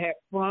reunion? To have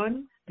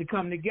fun, to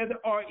come together,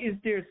 or is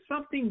there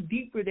something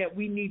deeper that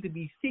we need to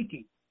be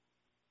seeking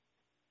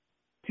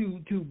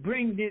to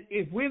bring this?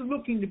 If we're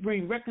looking to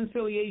bring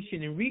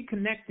reconciliation and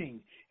reconnecting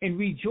and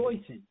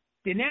rejoicing,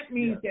 then that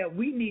means that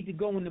we need to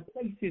go into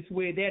places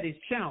where that is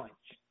challenged,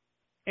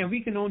 and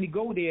we can only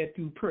go there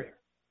through prayer.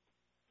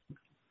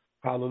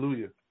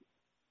 Hallelujah.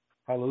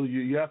 Hallelujah.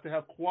 You have to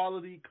have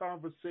quality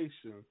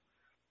conversation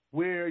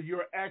where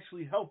you're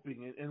actually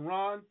helping. And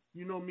Ron,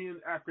 you know me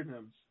in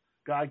acronyms.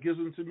 God gives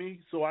them to me,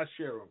 so I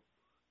share them.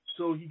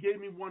 So He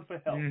gave me one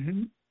for help.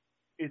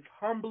 It's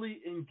humbly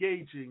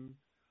engaging,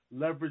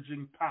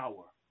 leveraging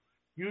power.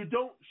 You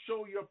don't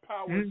show your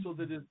power so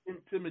that it's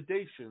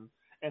intimidation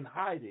and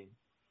hiding.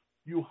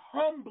 You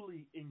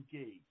humbly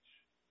engage.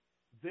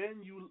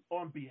 Then you,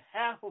 on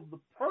behalf of the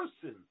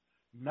person,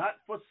 not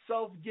for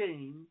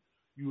self-gain,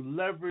 you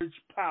leverage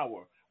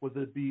power,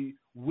 whether it be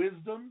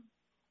wisdom,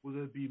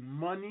 whether it be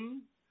money,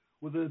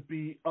 whether it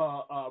be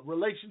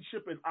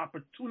relationship and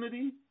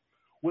opportunity,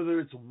 whether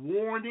it's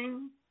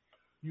warning.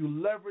 You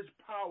leverage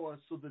power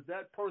so that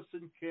that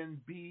person can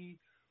be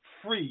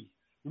free.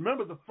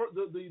 Remember, the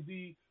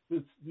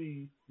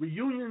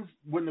reunions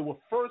when they were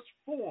first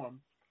formed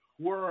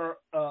were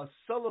a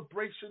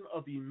celebration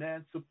of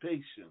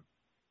emancipation.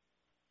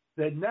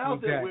 That now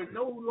that we're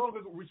no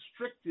longer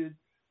restricted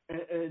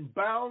and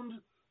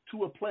bound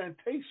to a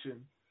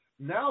plantation,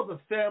 now the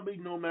family,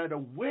 no matter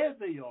where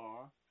they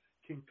are,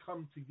 can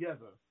come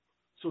together.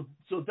 So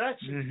that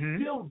should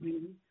still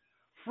be,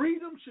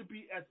 freedom should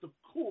be at the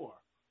core.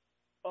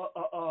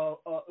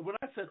 When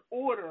I said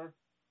order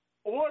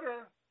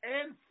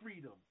and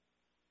freedom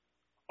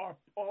are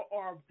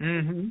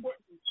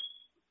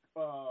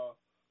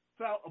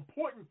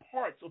important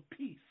parts of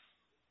peace.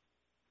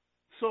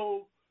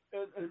 So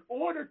in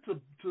order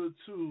to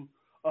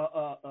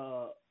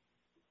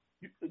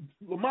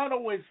Lamont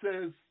always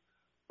says,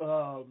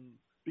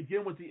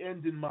 begin with the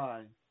end in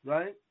mind,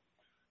 right?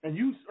 And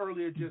you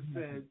earlier just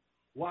said,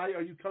 why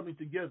are you coming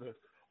together?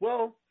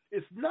 Well,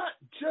 it's not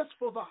just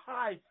for the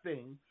high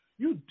thing.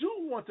 You do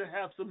want to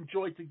have some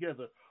joy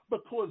together,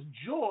 because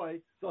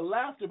joy, the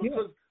laughter,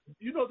 because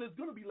you know there's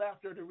going to be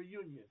laughter at a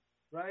reunion,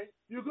 right?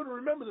 You're going to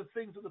remember the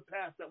things of the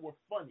past that were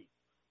funny.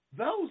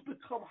 Those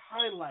become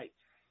highlights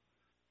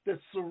that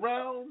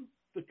surround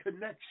the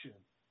connection,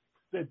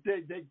 that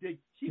they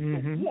keep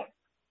the warmth.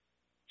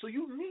 So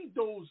you need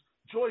those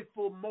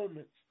joyful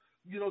moments,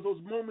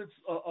 those moments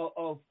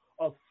of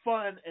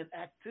fun and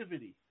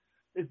activity.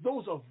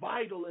 Those are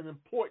vital and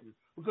important,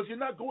 because you're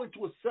not going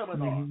to a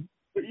seminar,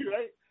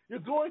 right? You're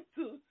going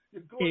to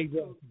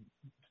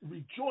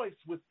rejoice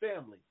with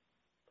family,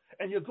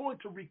 and you're going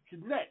to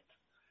reconnect,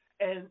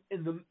 and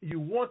you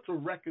want to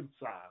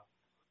reconcile,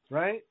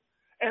 right?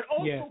 And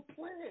also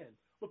plan,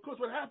 because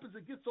what happens,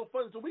 it gets so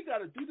funny. So we got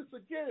to do this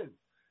again.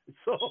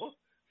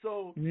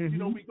 So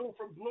we go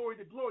from glory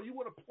to glory. You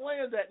want to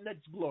plan that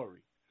next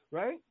glory,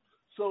 right?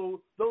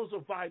 So those are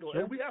vital,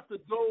 and we have to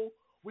go.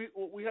 We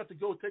have to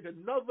go take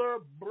another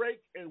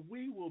break, and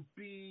we will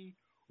be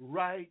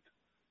right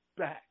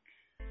back.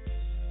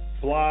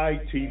 Fly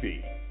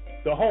TV,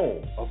 the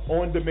home of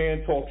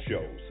on-demand talk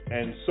shows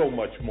and so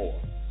much more,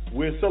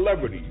 where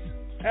celebrities,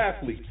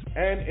 athletes,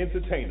 and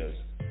entertainers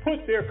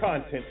put their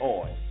content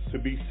on to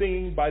be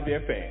seen by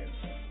their fans.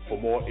 For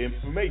more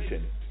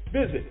information,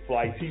 visit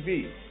Fly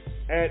TV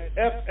at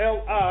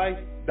fli.tv.com.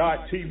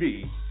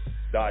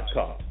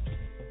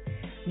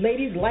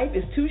 Ladies, life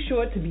is too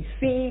short to be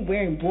seen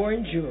wearing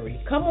boring jewelry.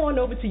 Come on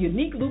over to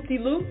Unique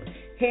Loop-de-Loop,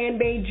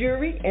 handmade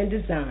jewelry and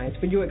designs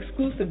for your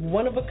exclusive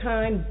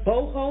one-of-a-kind,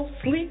 boho,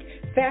 sleek,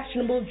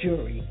 fashionable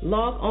jewelry.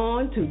 Log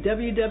on to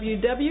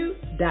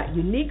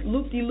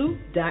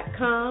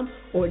www.uniqueloopdeloop.com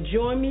or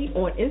join me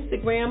on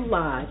Instagram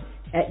Live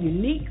at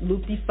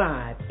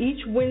UniqueLoopD5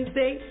 each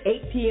Wednesday,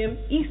 8 p.m.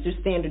 Eastern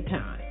Standard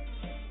Time.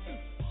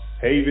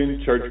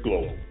 Haven Church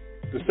Global,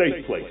 the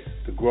safe place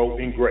to grow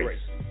in grace,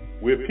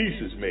 where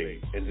peace is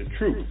made and the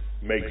truth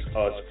makes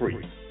us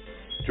free.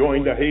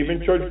 Join the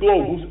Haven Church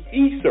Global's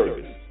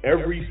e-service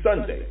every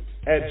Sunday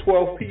at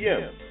 12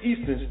 p.m.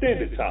 Eastern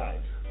Standard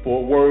Time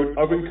for a word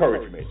of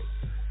encouragement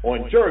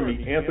on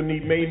Jeremy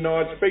Anthony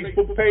Maynard's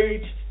Facebook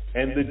page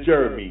and the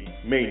Jeremy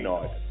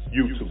Maynard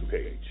YouTube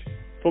page.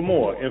 For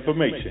more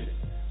information,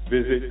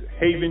 visit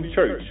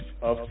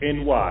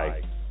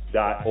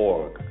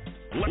havenchurchofny.org.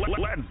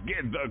 Let's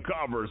get the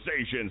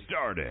conversation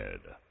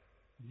started.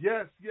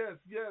 Yes.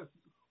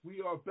 We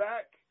are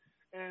back,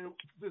 and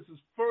this is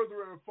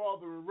Further and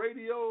Farther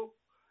Radio.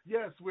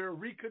 Yes, we're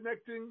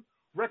reconnecting,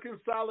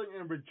 reconciling,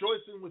 and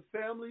rejoicing with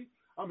family.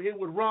 I'm here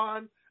with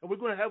Ron, and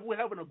we're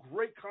having a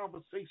great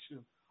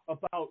conversation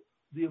about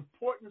the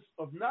importance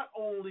of not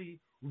only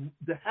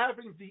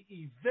having the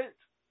event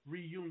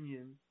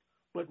reunion,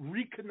 but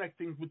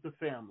reconnecting with the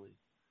family,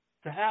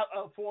 to have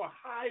for a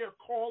higher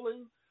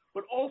calling,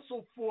 but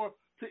also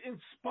to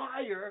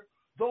inspire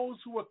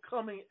those who are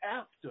coming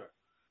after.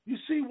 You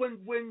see,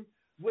 when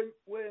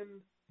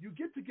you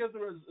get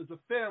together as a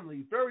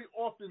family, very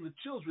often the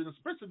children,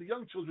 especially the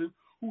young children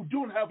who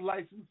don't have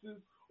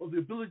licenses or the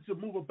ability to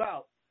move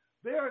about,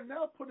 they are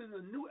now put in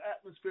a new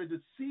atmosphere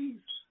that sees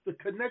the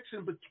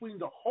connection between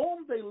the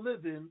home they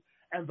live in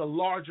and the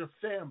larger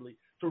family,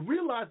 to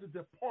realize that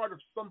they're part of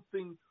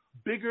something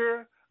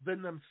bigger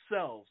than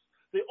themselves.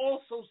 They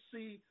also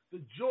see the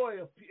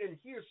joy of and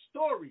hear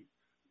stories.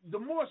 The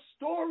more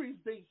stories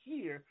they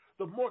hear,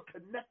 the more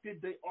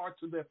connected they are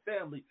to their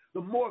family,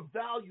 the more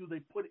value they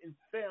put in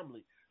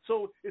family.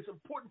 So it's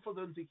important for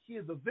them to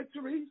hear the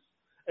victories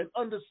and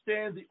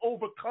understand the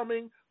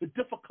overcoming, the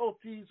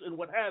difficulties, and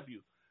what have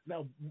you.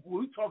 Now,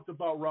 we talked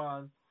about,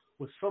 Ron,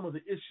 with some of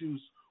the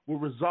issues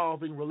with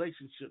resolving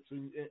relationships,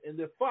 and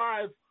there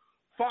are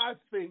five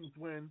things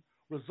when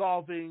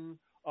resolving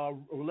a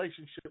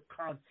relationship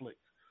conflict.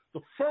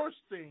 The first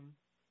thing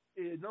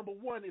is, number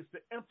one, is to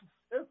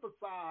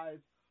emphasize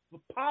the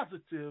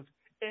positive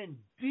and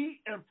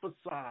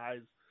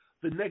de-emphasize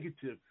the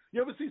negative.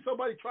 You ever see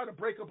somebody try to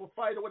break up a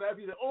fight or whatever?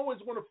 They always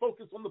want to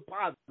focus on the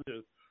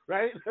positive,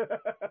 right?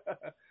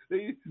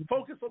 They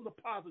focus on the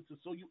positive.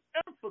 So you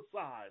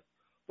emphasize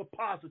the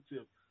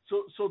positive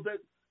so that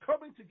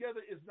coming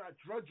together is not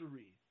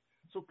drudgery.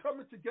 So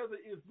coming together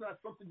is not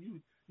something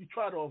you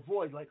try to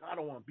avoid, like, I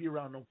don't want to be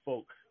around them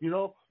folk. You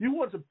know, you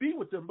want to be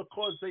with them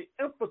because they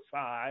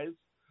emphasize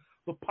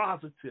the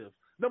positive.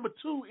 Number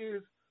 2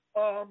 is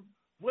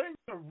when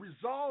you're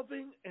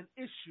resolving an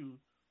issue,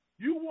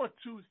 you want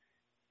to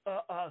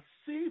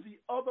see the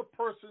other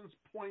person's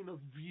point of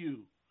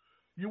view.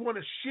 You want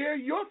to share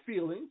your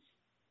feelings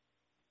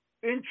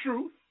in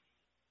truth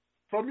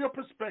from your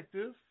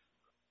perspective,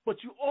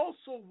 but you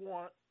also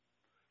want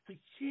to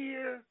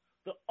hear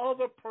the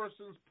other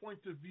person's point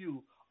of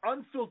view,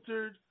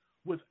 unfiltered,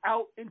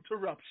 without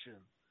interruption.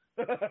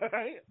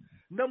 Right?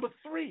 Number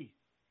 3,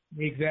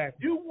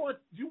 exactly. You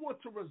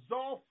want to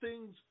resolve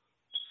things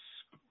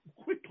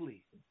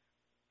quickly.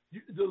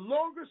 The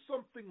longer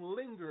something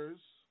lingers,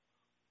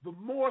 the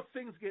more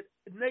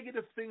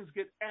negative things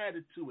get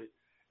added to it,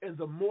 and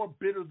the more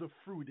bitter the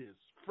fruit is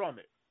from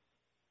it.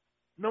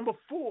 Number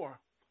 4,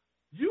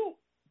 you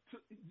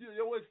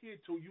always hear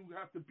you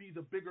have to be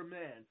the bigger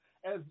man.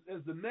 As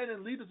the men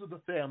and leaders of the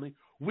family,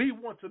 we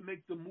want to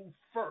make the move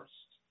first,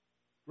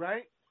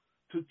 right?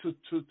 To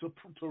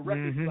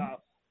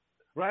reconcile,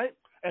 right?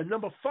 And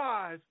number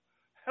 5,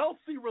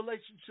 healthy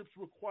relationships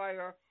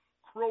require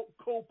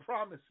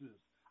co-promises.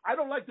 I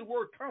don't like the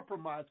word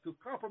compromise because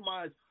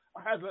compromise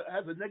has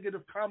a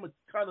negative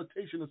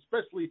connotation,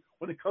 especially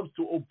when it comes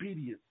to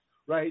obedience,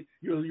 right?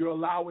 You're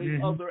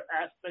allowing other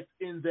aspects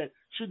in that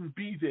shouldn't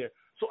be there.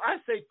 So I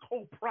say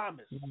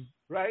co-promise,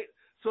 right?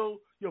 So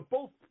you're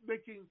both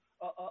making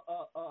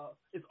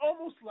it's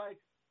almost like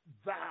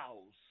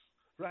vows,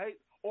 right?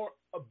 Or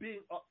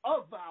being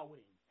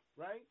avowing,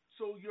 right?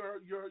 So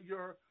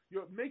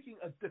you're making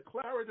a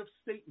declarative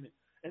statement,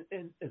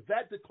 and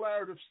that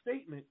declarative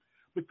statement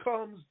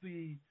becomes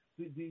the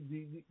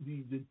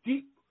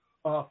deep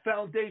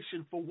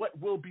foundation for what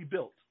will be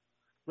built,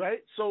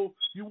 right? So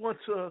you want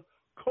to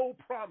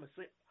co-promise,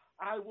 say,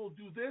 I will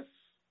do this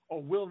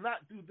or will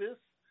not do this,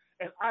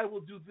 and I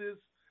will do this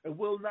and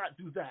will not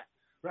do that,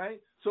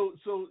 right? So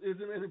as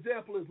an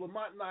example is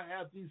Lamont and I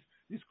have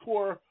these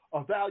core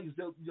values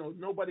that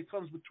nobody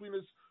comes between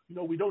us.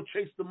 We don't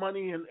chase the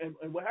money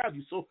and what have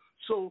you.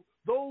 So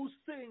those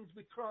things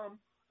become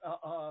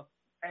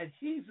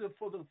adhesive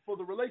for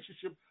the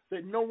relationship,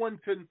 that no one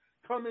can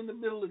come in the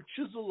middle and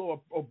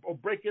chisel or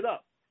break it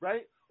up,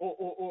 right?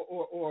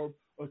 Or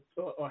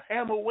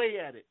hammer away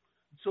at it.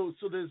 So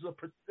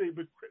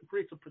it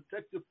creates a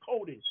protective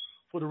coating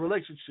for the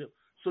relationship.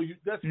 So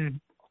that's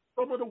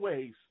some of the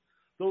ways.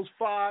 Those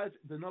 5,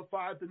 the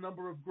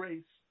number of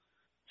grace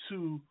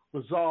to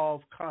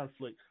resolve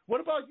conflict. What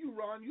about you,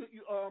 Ron?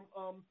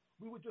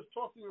 We were just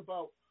talking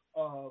about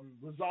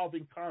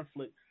resolving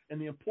conflict and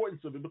the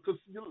importance of it, because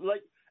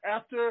like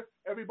after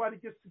everybody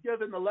gets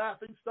together and the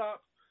laughing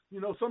stops,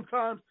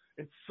 sometimes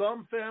in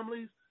some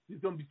families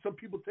there's going to be some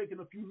people taking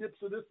a few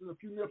nips of this and a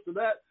few nips of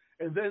that,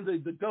 and then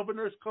the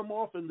governors come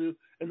off and the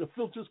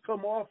filters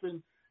come off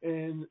and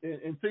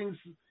things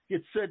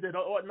get said that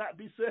ought not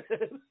be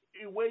said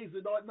in ways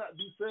that ought not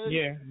be said.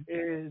 Yeah.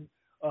 And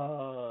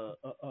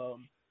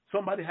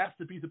somebody has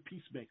to be the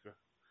peacemaker.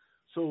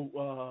 So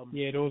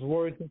those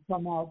words that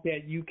come out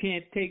that you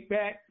can't take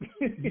back.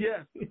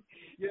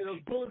 Those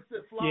bullets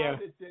that fly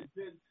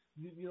that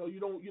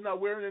you're not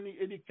wearing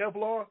any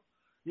Kevlar.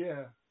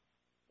 Yeah.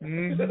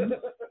 And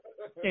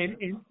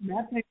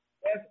I think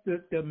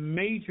that's the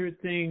major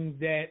thing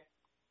that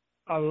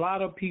a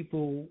lot of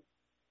people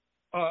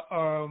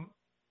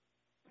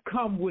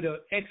come with an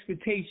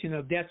expectation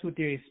of. That's what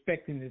they're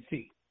expecting to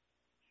see.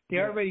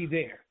 They're already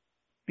there,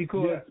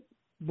 because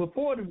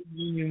before the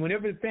reunion,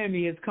 whenever the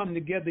family has come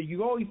together,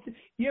 you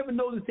ever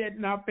notice that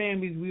in our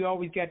families we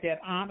always got that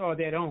aunt or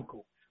that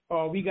uncle,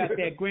 or we got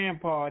that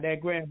grandpa or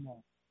that grandma,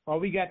 or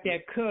we got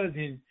that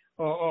cousin,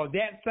 or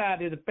that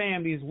side of the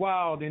family is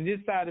wild and this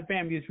side of the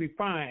family is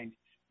refined.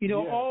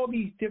 All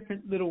these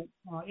different little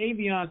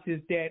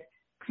aviances that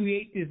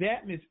create this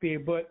atmosphere.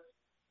 But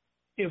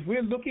if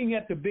we're looking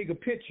at the bigger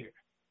picture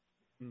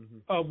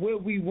of where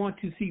we want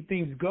to see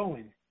things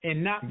going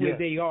and not where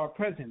they are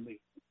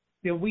presently,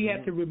 then we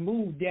have to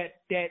remove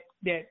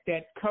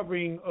that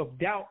covering of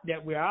doubt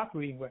that we're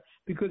operating with.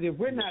 Because if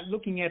we're not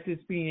looking at this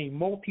being a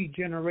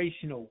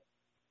multi-generational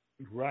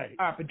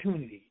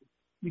opportunity,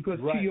 because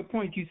to your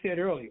point you said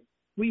earlier,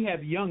 we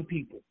have young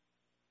people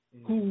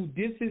who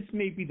this is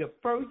maybe the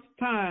first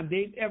time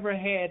they've ever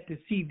had to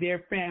see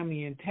their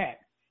family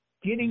intact,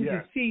 getting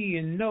to see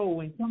and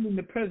know and come in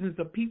the presence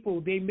of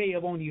people they may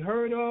have only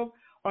heard of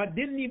or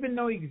didn't even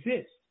know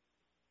exist.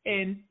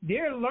 And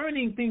they're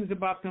learning things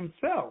about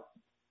themselves.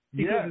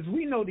 Because as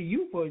we know, the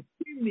youth are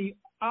extremely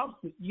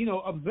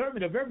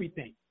observant of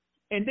everything.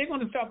 And they're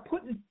going to start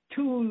putting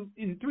 2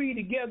 and 3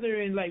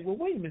 together and like, well,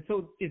 wait a minute.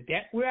 So is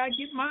that where I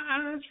get my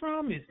eyes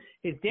from?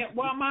 Is that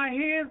why my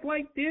hair's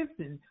like this?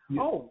 And,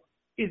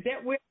 is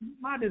that where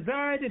my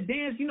desire to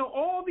dance?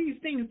 All these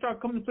things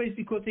start coming to place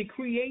because it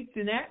creates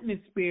an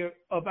atmosphere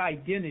of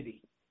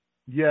identity.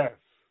 Yes.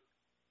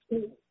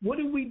 So what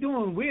are we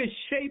doing? We're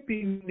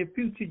shaping the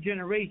future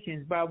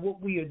generations by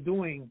what we are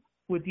doing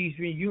with these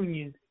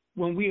reunions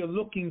when we are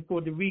looking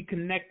for the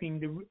reconnecting,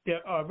 the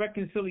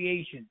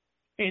reconciliation.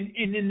 And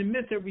in the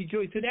midst of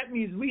rejoice. So that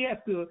means we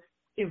have to,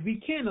 if we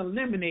can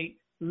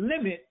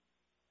limit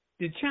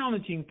the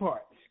challenging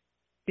parts.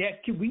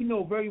 we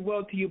know very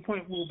well, to your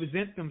point, will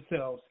present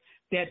themselves.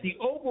 That the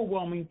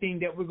overwhelming thing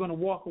that we're going to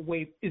walk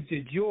away is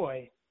the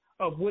joy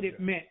of what it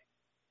meant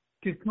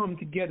to come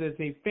together as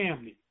a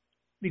family.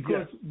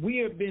 Because we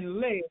have been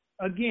led,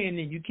 again,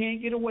 and you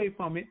can't get away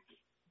from it,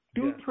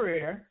 through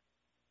prayer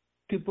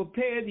to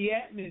prepare the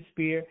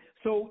atmosphere.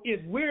 So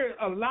if we're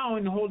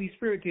allowing the Holy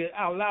Spirit to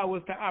allow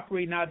us to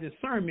operate in our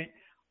discernment,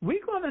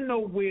 we're going to know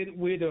where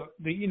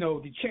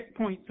the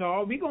checkpoints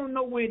are. We're going to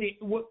know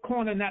what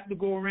corner not to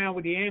go around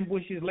with the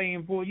ambushes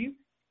laying for you.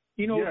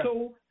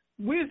 So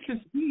we're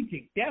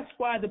strategic. That's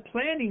why the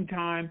planning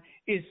time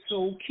is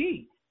so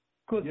key.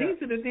 Because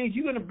these are the things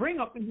you're going to bring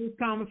up in these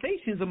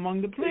conversations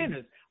among the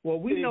planners. Well,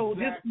 we know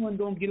this one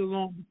don't get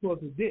along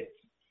because of this.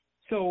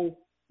 So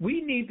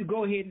we need to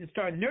go ahead and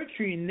start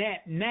nurturing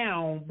that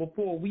now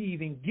before we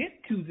even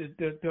get to the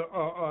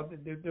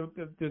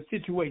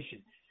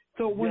situation.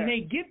 So when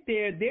they get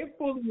there, they're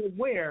fully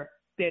aware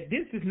that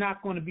this is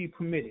not going to be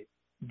permitted.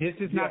 This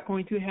is not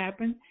going to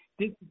happen.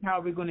 This is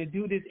how we're going to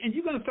do this. And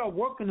you're going to start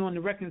working on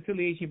the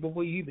reconciliation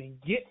before you even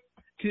get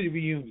to the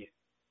reunion.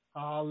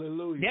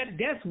 Hallelujah.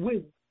 That's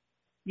wisdom.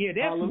 Yeah,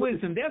 that's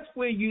wisdom. That's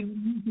where you're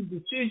using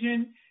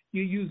decision.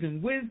 You're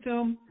using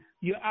wisdom.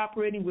 You're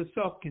operating with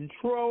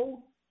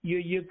self-control.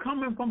 You're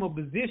coming from a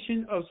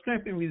position of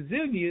strength and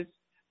resilience,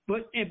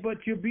 but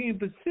you're being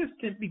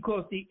persistent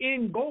because the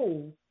end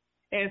goal,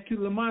 as to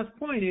Lamont's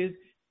point, is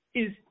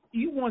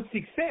you want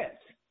success.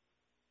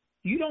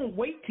 You don't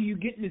wait till you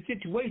get in the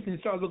situation and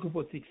start looking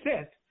for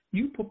success.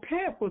 You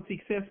prepare for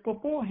success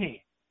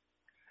beforehand.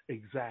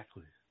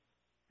 Exactly.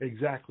 You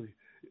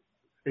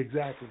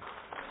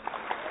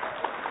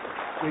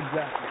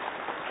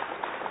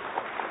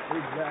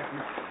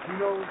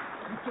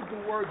took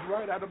the words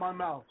right out of my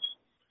mouth.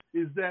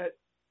 Is that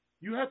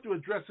you have to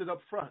address it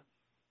up front,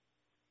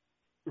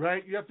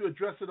 right? You have to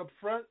address it up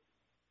front.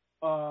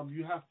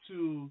 You have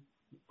to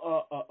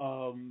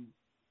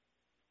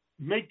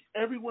make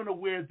everyone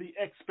aware of the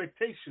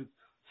expectations,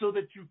 so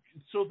that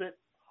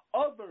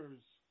others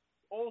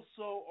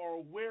also are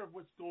aware of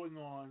what's going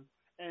on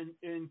and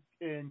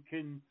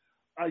can,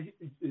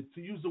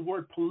 to use the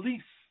word,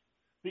 police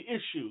the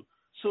issue,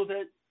 so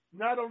that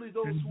not only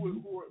those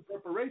who are in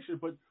preparation,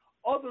 but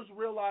others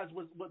realize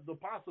what the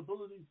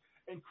possibilities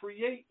and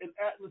create an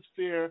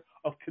atmosphere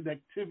of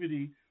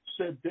connectivity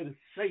that is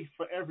safe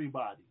for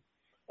everybody.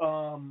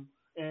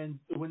 And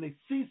when they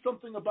see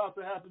something about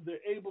to happen,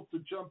 they're able to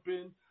jump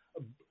in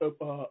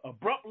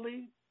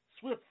abruptly,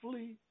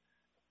 swiftly,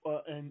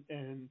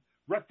 and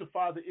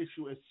rectify the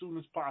issue as soon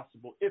as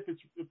possible. If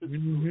it's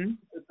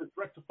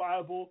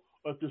rectifiable,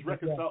 or if there's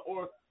reconcile,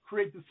 or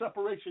create the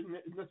separation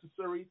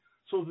necessary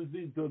so that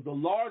the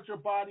larger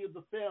body of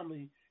the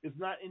family is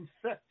not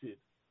infected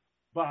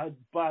by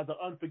the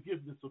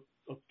unforgiveness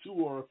of two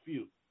or a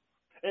few.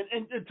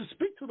 And to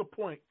speak to the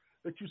point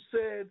that you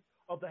said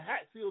of the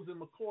Hatfields and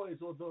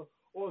McCoys, or the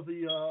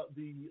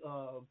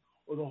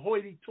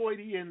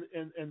hoity-toity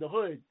and the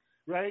hood,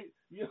 right?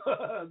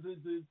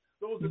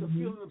 Those are the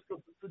feelings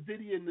of the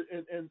city and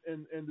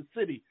the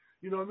city.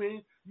 You know what I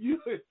mean?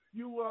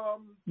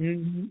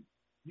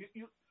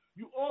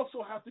 You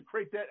also have to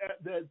create that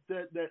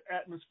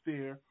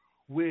atmosphere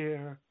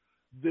where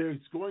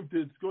it's going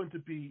to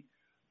be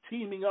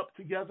teaming up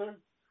together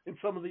in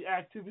some of the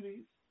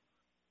activities,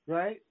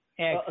 right?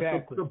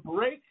 Exactly. The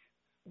break.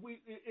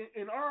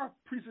 In our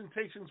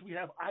presentations, we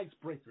have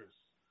icebreakers.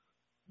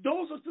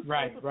 Those are the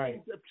type of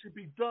things that should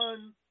be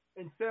done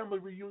in family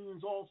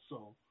reunions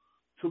also.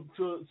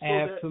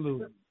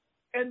 Absolutely.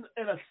 And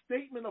a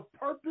statement of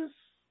purpose,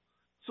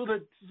 so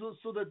that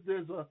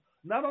there's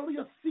not only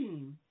a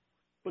theme,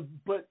 but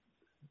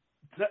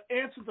to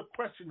answer the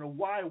question of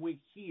why we're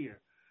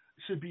here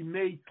should be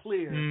made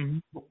clear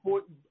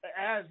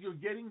as you're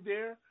getting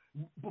there.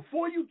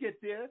 Before you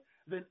get there,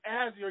 then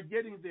as you're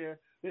getting there,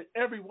 that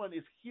everyone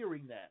is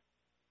hearing that,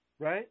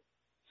 right?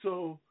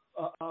 So,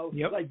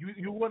 like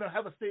you want to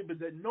have a statement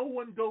that no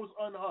one goes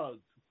unhugged.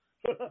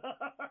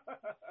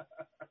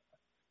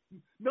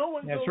 No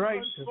one goes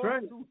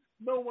unspoken.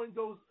 No one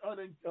goes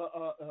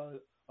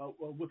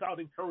without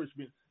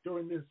encouragement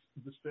during this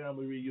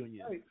family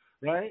reunion,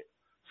 right?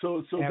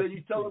 So then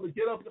you tell them to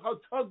get up,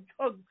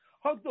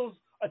 hug those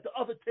at the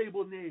other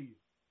table near you,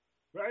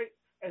 right?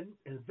 And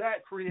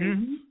that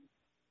creates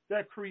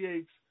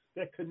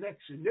that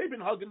connection. They've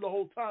been hugging the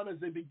whole time as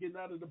they've been getting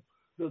out of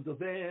the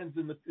vans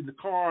and the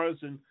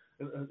cars and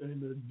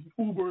the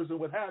Ubers and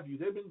what have you.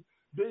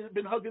 They've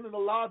been hugging in the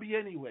lobby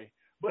anyway.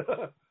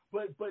 But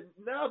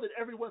now that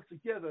everyone's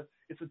together,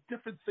 it's a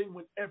different thing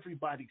when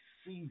everybody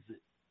sees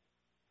it.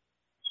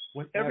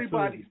 When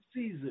everybody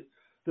sees it,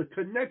 the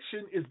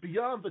connection is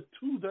beyond the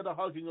two that are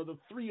hugging, or the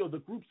three, or the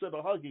groups that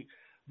are hugging.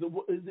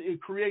 It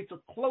creates a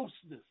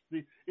closeness.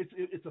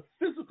 It's a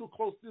physical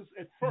closeness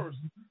at first,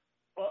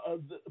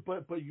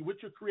 but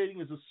what you're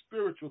creating is a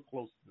spiritual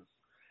closeness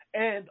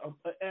and a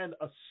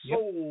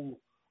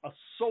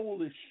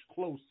soulish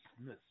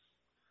closeness.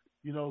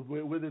 You know,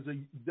 where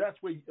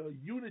that's where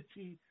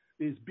unity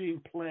is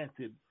being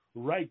planted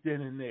right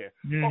then and there.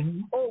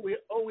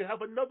 We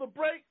have another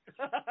break.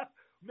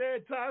 Man,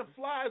 time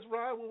flies,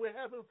 Ron, when we're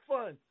having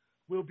fun.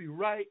 We'll be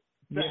right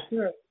back. Yes,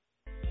 sir.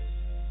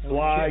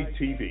 Fly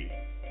TV,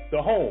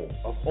 the home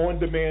of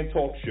on-demand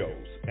talk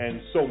shows and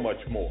so much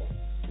more,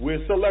 where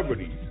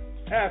celebrities,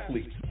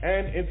 athletes,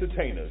 and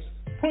entertainers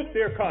put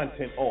their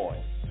content on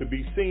to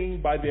be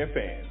seen by their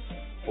fans.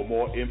 For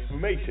more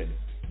information,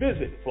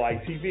 visit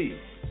Fly TV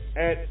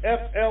at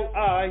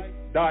fli.tv.com.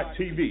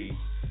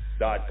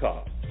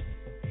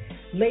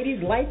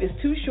 Ladies, life is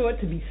too short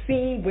to be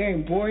seen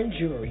wearing boring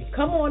jewelry.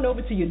 Come on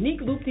over to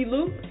Unique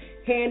Loop-de-Loop,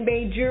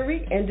 handmade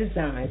jewelry and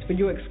designs for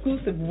your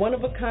exclusive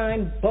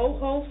one-of-a-kind,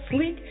 boho,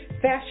 sleek,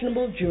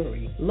 fashionable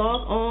jewelry.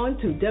 Log on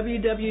to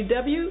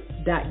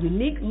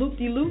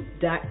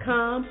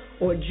www.uniqueloopdeloop.com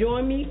or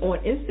join me on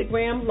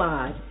Instagram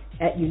Live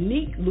at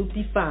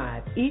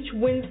UniqueLoopD5 each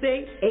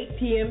Wednesday, 8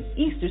 p.m.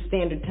 Eastern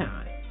Standard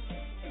Time.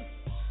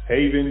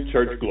 Haven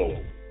Church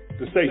Global,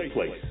 the safe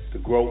place to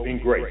grow in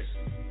grace,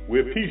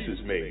 where peace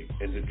is made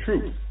and the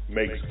truth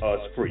makes us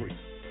free.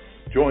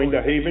 Join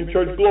the Haven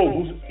Church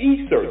Global's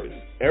e-service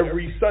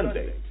every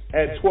Sunday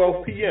at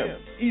 12 p.m.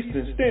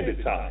 Eastern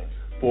Standard Time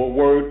for a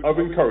word of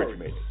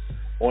encouragement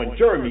on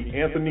Jeremy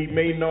Anthony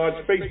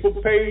Maynard's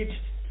Facebook page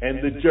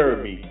and the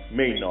Jeremy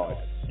Maynard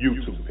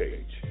YouTube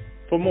page.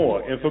 For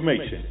more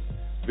information,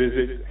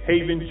 visit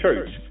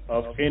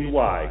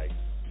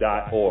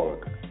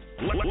havenchurchofny.org.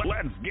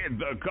 Let's get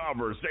the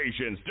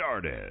conversation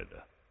started.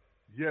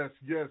 Yes.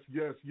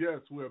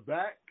 We're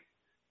back.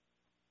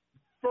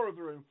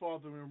 Further and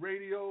Fathering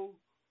Radio,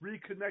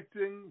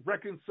 reconnecting,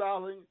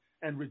 reconciling,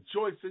 and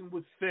rejoicing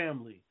with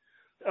family.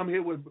 I'm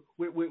here with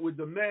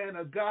the man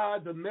of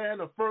God, the man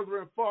of Further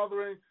and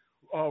Fathering,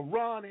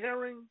 Ron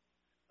Herring,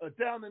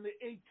 down in the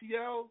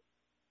ATL.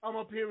 I'm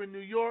up here in New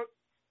York,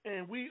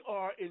 and we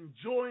are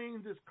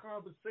enjoying this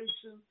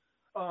conversation.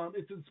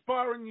 It's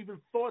inspiring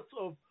even thoughts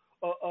of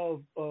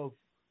the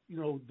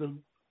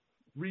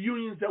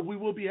reunions that we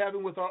will be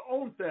having with our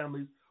own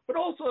families, but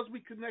also as we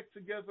connect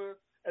together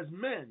as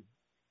men,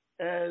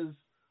 as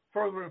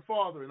Further and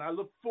Father. And I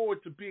look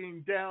forward to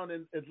being down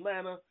in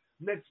Atlanta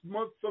next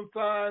month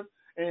sometime,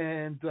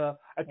 and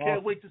I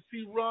can't wait to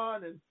see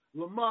Ron and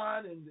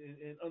Lamont and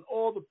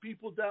all the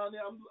people down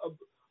there.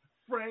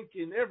 Frank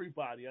and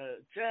everybody,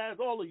 Chaz,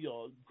 all of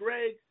y'all,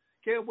 Greg.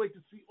 Can't wait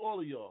to see all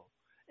of y'all.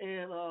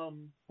 And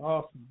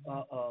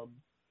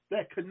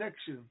that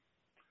connection.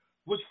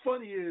 What's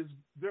funny is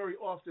very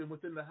often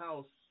within the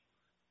house,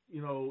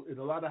 in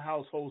a lot of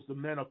households, the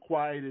men are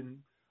quiet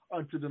and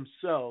unto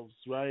themselves,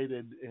 right?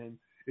 And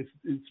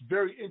it's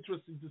very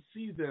interesting to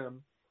see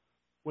them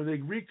when they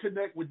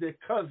reconnect with their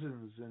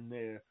cousins and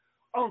their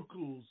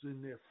uncles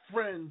and their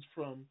friends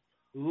from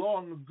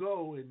long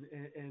ago,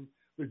 and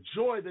the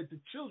joy that the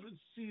children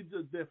see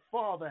that their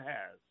father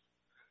has.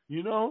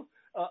 There's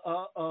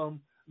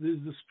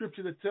the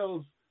scripture that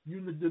tells you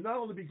to not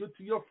only be good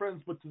to your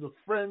friends, but to the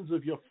friends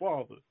of your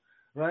father,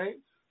 right?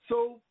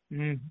 So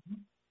there's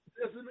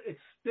an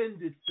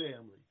extended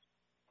family,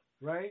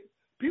 right?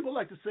 People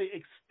like to say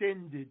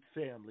extended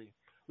family,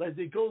 like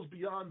it goes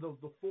beyond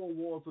the four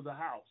walls of the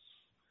house.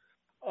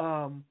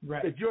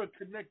 Right. That you're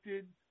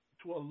connected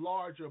to a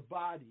larger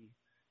body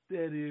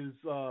that is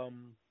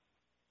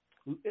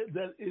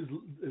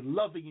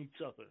loving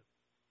each other,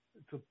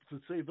 to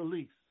say the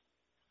least.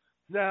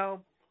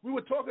 Now, we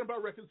were talking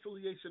about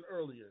reconciliation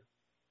earlier,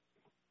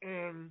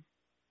 and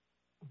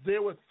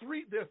there are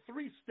three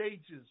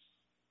stages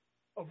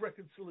of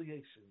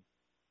reconciliation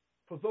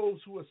for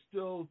those who are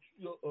still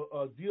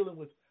dealing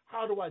with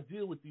how do I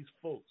deal with these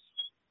folks.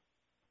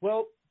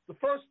 Well, the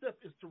first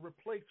step is to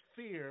replace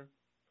fear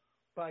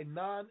by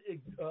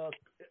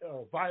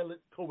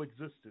non-violent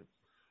coexistence.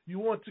 You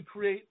want to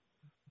create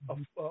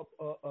an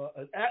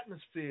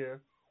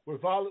atmosphere where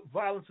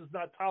violence is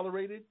not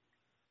tolerated,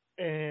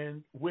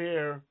 and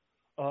where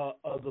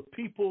the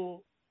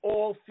people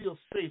all feel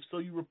safe. So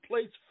you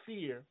replace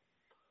fear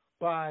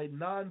by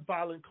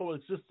nonviolent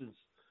coexistence.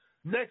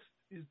 Next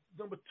is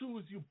number two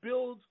is you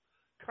build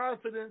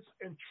confidence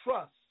and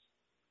trust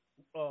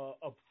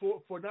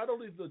for not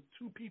only the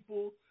two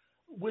people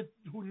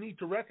who need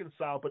to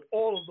reconcile, but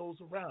all of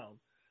those around.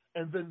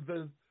 And then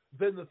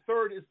the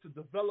third is to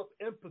develop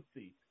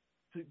empathy,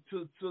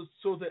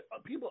 so that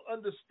people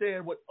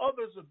understand what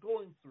others are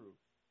going through,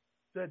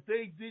 that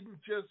they didn't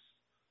just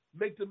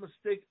make the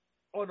mistake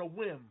on a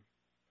whim,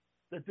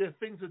 that there are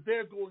things that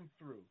they're going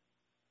through.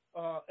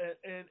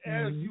 And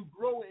as you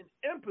grow in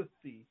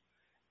empathy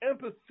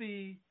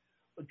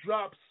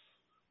drops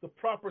the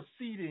proper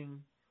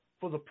seeding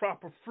for the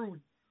proper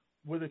fruit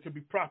where there can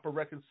be proper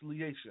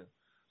reconciliation.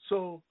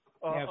 So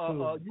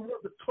you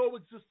want the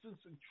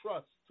coexistence and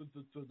trust to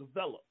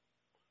develop,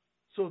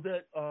 so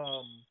that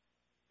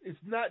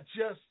it's not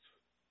just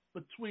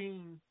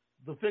between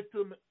the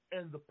victim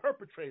and the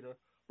perpetrator,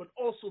 but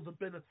also the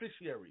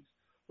beneficiaries.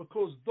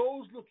 Because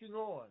those looking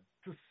on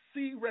to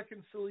see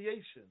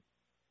reconciliation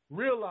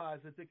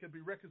realize that there can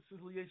be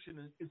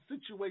reconciliation in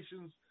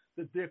situations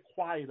that they're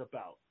quiet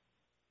about.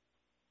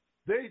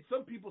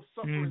 Some people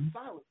suffer in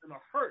silence and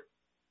are hurt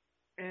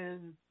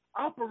and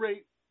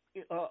operate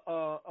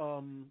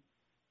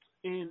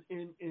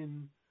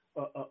in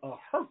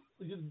hurt.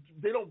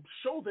 They don't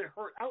show their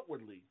hurt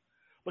outwardly,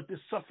 but they're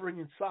suffering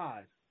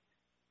inside,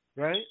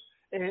 right?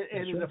 And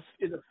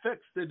it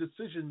affects their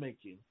decision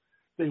making.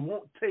 They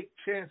won't take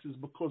chances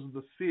because of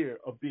the fear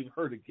of being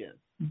hurt again,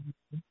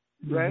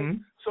 right?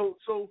 Mm-hmm.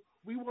 So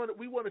we want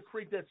to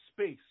create that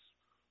space.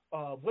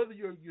 Whether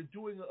you're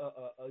doing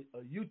a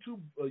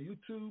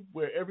YouTube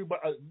where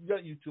everybody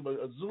not YouTube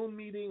a Zoom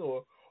meeting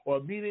or a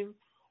meeting,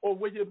 or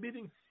where you're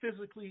meeting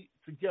physically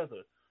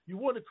together, you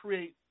want to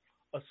create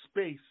a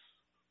space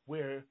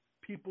where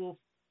people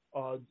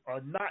are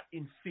not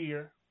in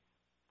fear,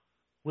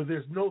 where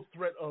there's no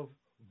threat of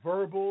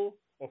verbal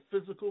or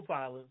physical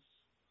violence,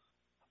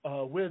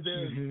 where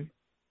there's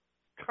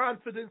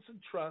confidence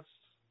and trust,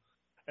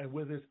 and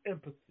where there's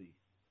empathy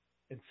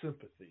and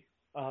sympathy.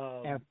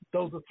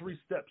 Those are 3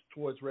 steps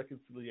towards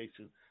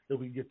reconciliation that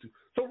we get to.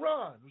 So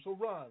Ron,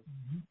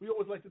 we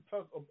always like to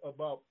talk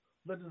about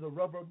letting the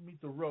rubber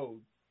meet the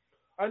road.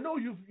 I know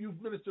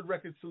you've ministered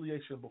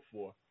reconciliation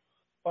before.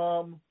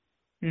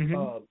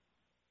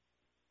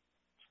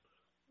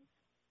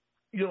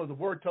 The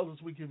word tells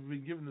us we've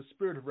been given the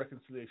spirit of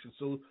reconciliation.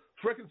 So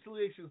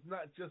reconciliation is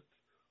not just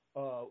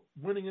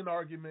winning an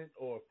argument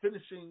or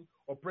finishing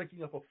or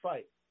breaking up a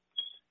fight.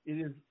 It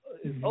is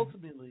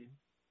ultimately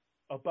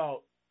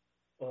about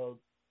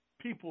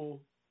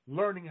people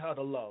learning how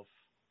to love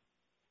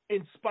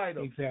in spite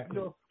of.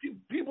 Exactly.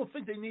 People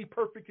think they need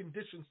perfect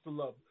conditions to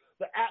love.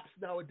 The apps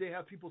nowadays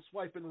have people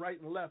swiping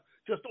right and left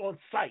just on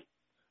sight,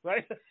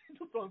 right?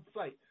 Just on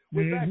sight.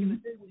 Where back in the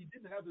day when you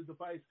didn't have the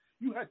device,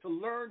 you had to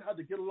learn how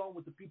to get along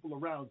with the people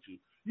around you.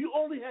 You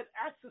only had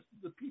access to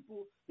the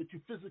people that you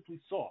physically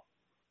saw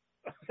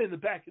in the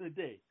back in the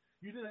day.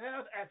 You didn't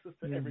have access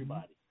to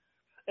everybody.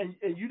 And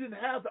you didn't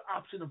have the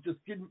option of just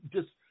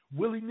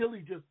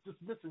willy-nilly just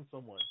dismissing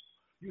someone.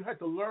 You had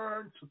to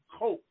learn to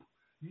cope.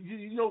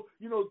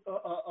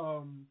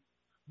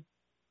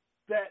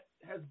 That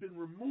has been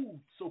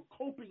removed, so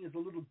coping is a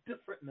little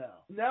different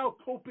now. Now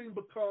coping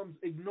becomes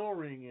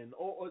ignoring and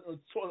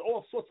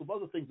all sorts of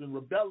other things, and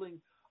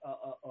rebelling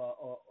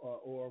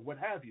or what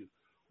have you.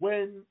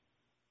 When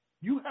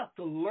you have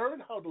to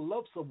learn how to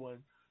love someone,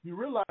 you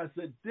realize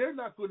that they're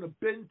not going to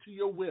bend to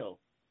your will,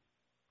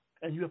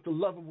 and you have to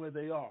love them where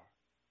they are.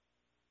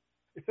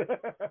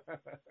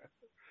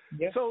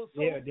 Yep.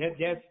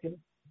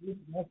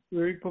 That's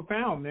very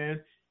profound,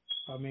 man.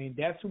 I mean,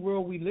 that's the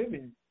world we live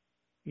in.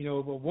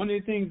 But one of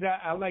the things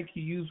I like to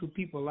use with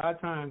people a lot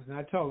of times, and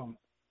I tell them,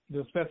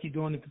 especially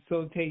during the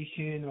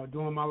facilitation or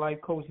during my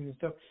life coaching and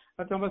stuff,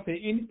 I tell them, I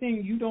say,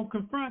 anything you don't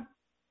confront,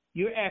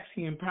 you're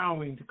actually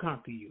empowering to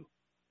conquer you.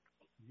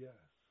 Yes.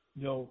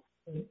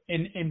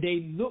 And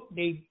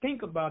they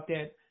think about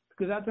that,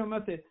 because I tell them,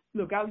 I said,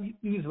 look, I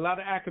use a lot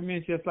of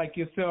acronyms just like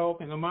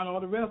yourself and among all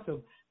the rest of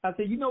them. I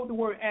said, you know what the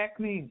word act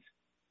means?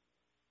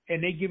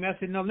 And they give me, I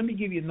said, no, let me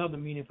give you another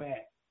meaning for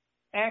act.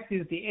 Act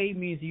is the A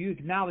means you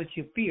acknowledge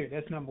your fear.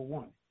 That's number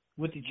 1,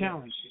 with the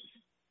challenges.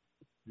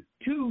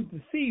 2,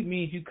 the C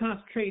means you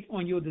concentrate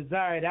on your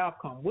desired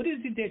outcome. What is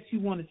it that you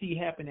want to see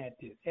happen at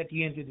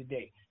the end of the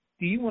day?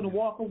 Do you want to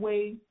walk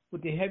away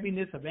with the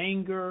heaviness of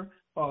anger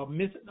or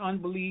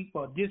unbelief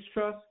or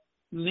distrust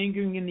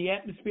lingering in the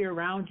atmosphere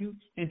around you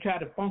and try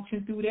to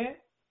function through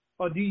that?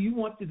 Or do you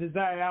want the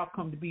desired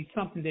outcome to be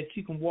something that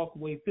you can walk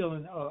away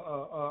feeling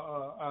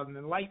an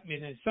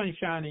enlightenment and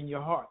sunshine in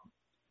your heart?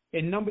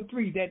 And number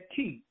 3, that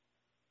key.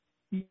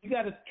 You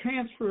got to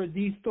transfer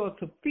these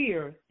thoughts of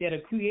fear that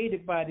are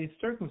created by this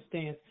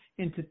circumstance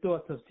into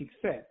thoughts of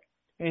success.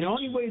 And the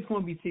only way it's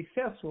going to be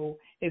successful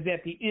is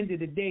at the end of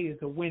the day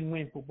is a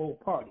win-win for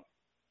both parties.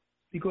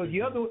 Because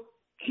the other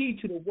key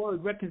to the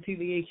word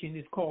reconciliation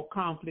is called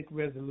conflict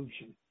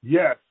resolution.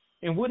 Yes.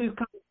 And what is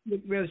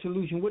conflict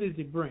resolution? What does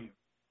it bring?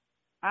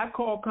 I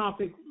call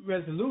conflict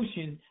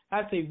resolution,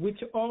 I say,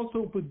 which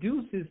also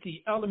produces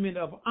the element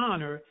of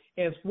honor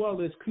as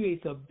well as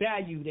creates a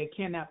value that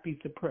cannot be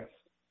suppressed.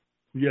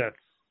 Yes.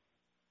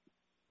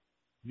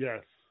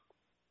 Yes.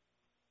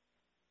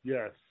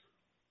 Yes.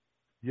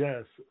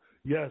 Yes.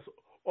 Yes.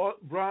 Oh,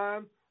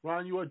 Ron,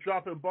 you are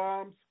dropping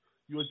bombs.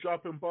 You are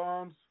dropping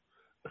bombs.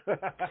 Yes.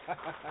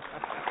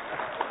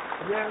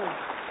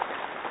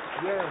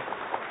 Yes.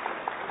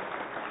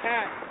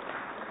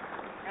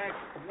 Act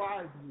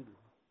wisely.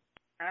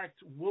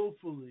 Act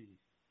willfully.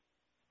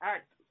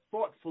 Act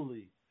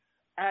thoughtfully.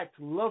 Act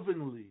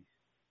lovingly.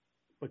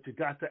 But you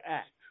got to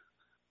act.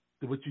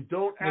 What you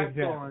don't act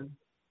on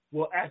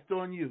will act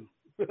on you.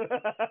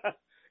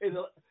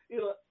 It'll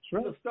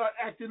start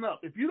acting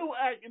up. If you don't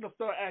act, it'll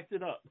start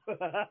acting up.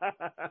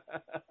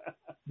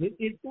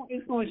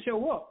 It's going to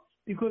show up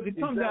because it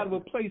comes out of a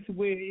place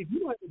where if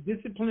you don't have a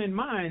disciplined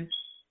mind,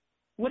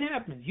 what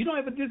happens? You don't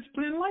have a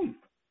disciplined life.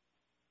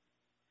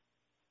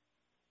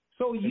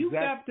 So you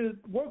got to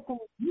work on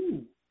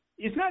you.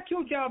 It's not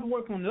your job to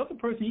work on the other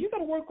person. You got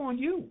to work on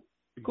you.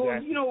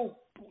 Because you know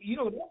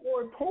that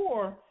word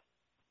poor.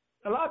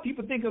 A lot of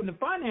people think of the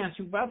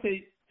financial, but I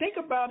say think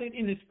about it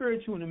in the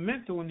spiritual and the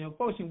mental and the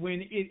emotional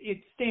when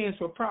it stands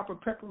for proper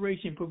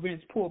preparation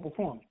prevents poor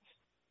performance.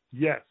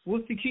 Yes.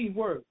 What's the key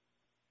word?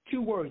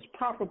 2 words,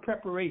 proper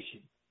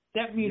preparation.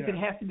 That means it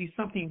has to be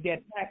something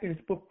that happens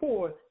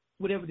before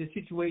whatever the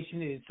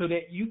situation is, so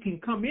that you can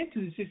come into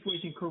the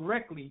situation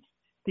correctly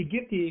to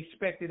get the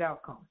expected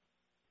outcome.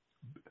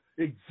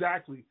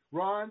 Exactly.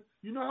 Ron,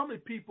 you know how many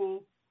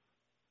people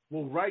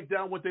will write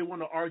down what they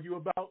want to argue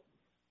about?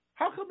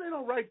 How come they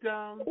don't write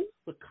down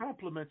the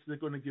compliments they're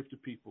going to give to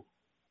people?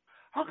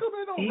 How come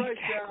they don't write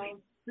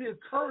down the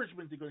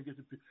encouragement they're going to give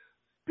to people?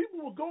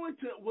 People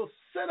will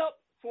set up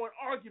for an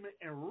argument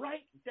and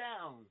write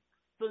down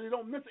so they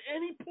don't miss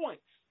any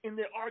points in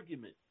their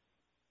argument.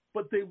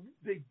 But the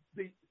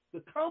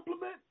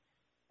compliment,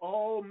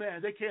 oh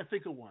man, they can't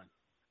think of one.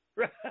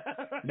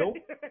 Nope.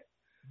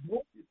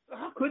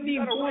 Couldn't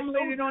even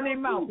formulate it on their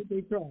mouth if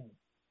they tried.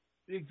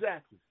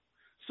 Exactly.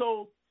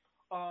 So,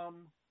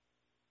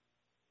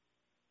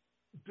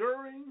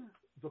 during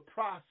the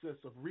process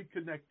of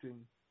reconnecting,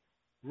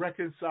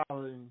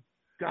 reconciling,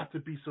 got to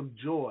be some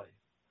joy.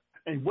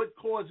 And what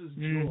causes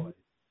joy?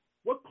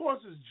 What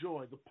causes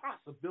joy? The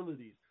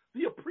possibilities,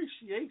 the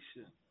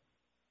appreciation,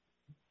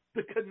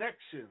 the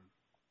connection,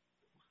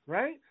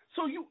 right?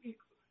 So you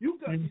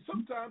got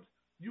sometimes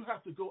you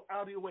have to go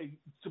out of your way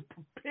to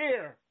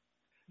prepare.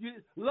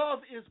 Love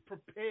is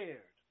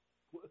prepared.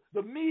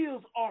 The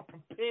meals are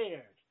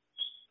prepared.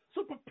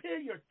 So prepare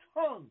your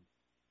tongue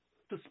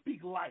to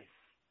speak life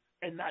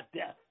and not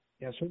death.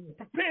 Yes, sir.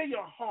 Prepare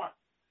your heart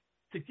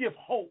to give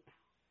hope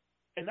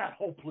and not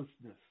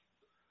hopelessness,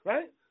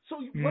 right? So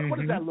what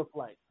does that look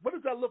like? What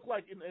does that look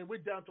like? And we're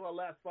down to our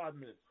last 5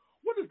 minutes.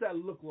 What does that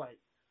look like?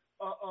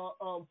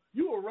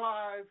 You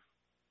arrive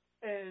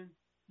and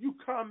you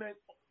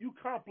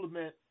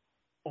compliment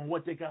on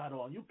what they got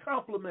on. You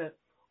compliment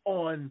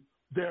on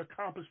their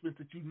accomplishments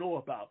that you know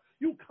about.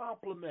 You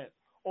compliment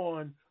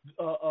on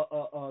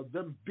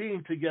them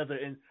being together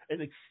and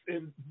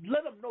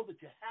let them know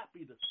that you're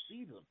happy to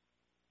see them,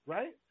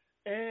 right?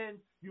 And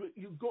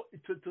you go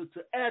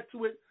to add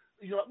to it.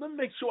 Let me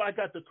make sure I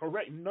got the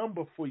correct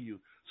number for you,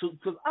 so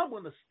because I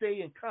want to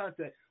stay in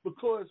contact,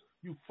 because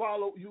you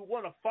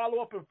want to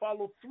follow up and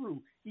follow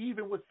through,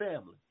 even with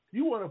family.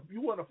 You want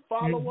to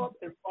follow up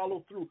and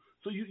follow through.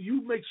 So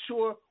you make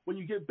sure when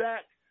you get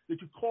back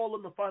that you call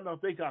them to find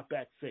out they got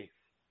back safe,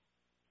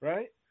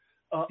 right?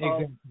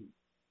 Exactly.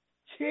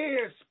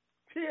 Care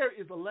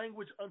is a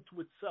language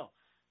unto itself.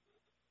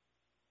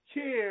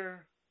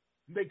 Care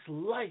makes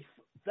life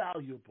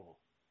valuable.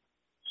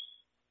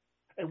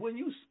 And when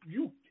you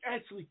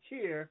actually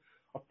care,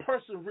 a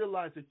person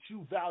realizes that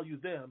you value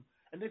them,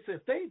 and they say,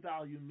 if they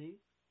value me,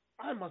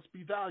 I must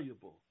be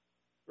valuable,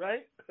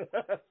 right?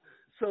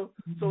 So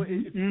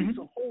it speaks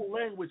a whole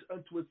language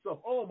unto itself.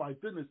 Oh my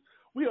goodness,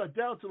 we are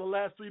down to the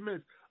last 3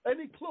 minutes.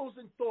 Any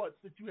closing thoughts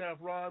that you have,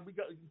 Ron? We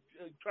got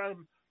try to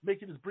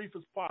make it as brief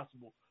as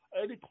possible.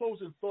 Any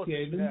closing thoughts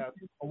that you have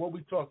on what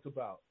we talked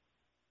about?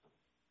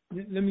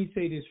 Let me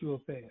say this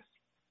real fast,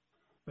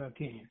 if I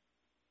can.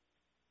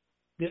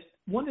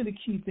 One of the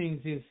key things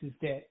is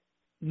that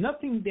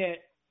nothing that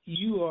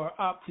you are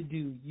apt to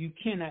do, you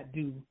cannot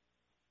do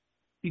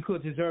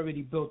because it's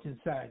already built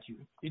inside you.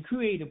 The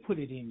Creator put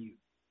it in you.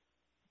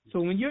 So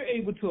when you're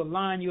able to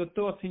align your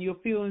thoughts and your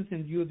feelings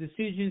and your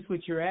decisions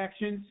with your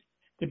actions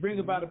to bring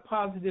about a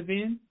positive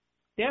end,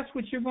 that's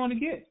what you're going to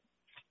get.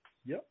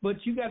 Yep.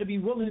 But you got to be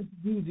willing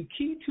to do the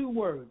key 2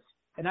 words,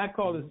 and I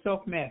call it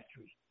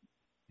self-mastery.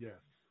 Yes.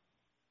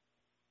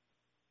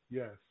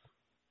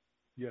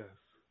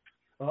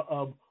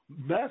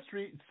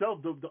 Mastery,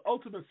 the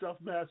ultimate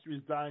self-mastery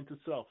is dying to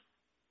self.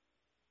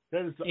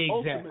 That is the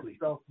ultimate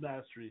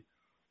self-mastery.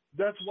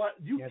 That's why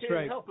you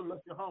can't help unless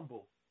you're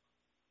humble.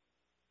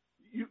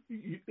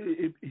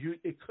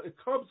 It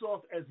comes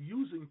off as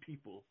using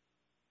people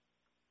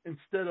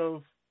instead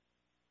of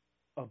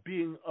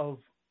being of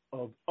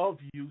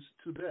use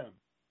to them.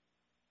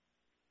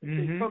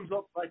 It comes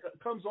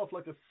off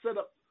like a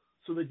setup,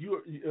 so that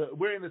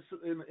we're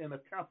in a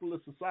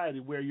capitalist society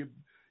where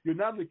you're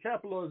not only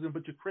capitalizing,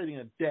 but you're creating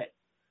a debt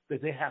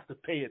that they have to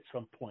pay at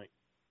some point.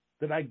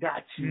 That I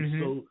got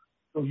you,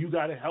 so you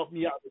got to help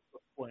me out at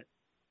some point.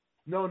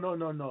 No.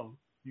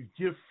 You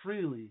give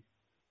freely,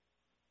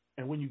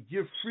 and when you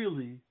give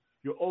freely,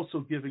 you're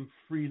also giving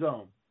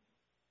freedom.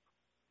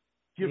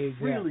 Give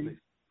freely,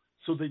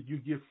 so that you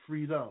give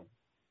freedom.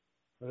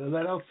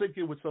 I'll sink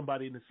in with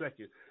somebody in a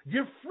second.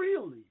 Give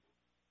freely,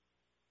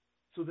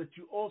 so that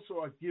you also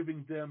are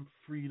giving them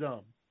freedom.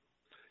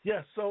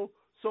 Yes, so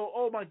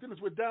oh my goodness,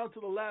 we're down to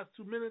the last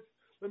 2 minutes.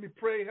 Let me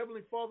pray.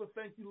 Heavenly Father,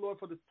 thank you, Lord,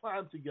 for this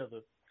time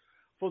together,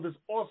 for this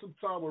awesome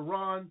time with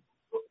Ron,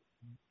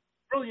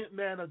 brilliant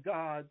man of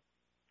God.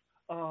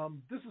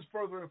 This is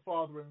Further and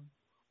Fathering,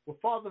 where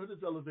fatherhood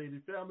is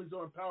elevated, families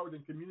are empowered,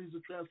 and communities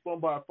are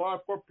transformed by a 5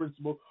 core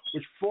principle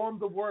which form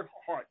the word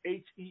heart,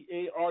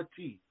 HEART,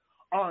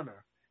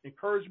 honor,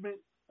 encouragement,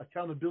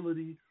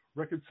 accountability,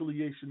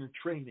 reconciliation, and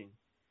training.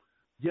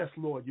 Yes,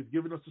 Lord, you've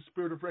given us the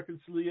spirit of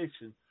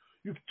reconciliation.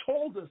 You've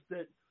told us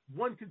that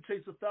 1 can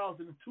chase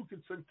 1,000 and 2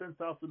 can send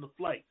 10,000 to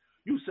flight.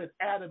 You said,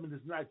 Adam, it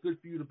is not good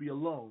for you to be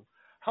alone.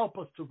 Help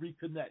us to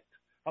reconnect.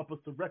 Help us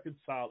to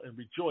reconcile and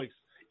rejoice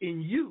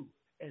in you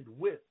and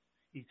with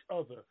each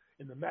other.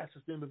 In the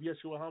master's name of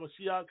Yeshua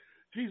HaMashiach,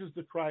 Jesus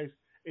the Christ,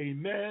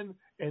 amen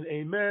and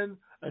amen.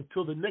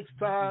 Until the next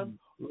time,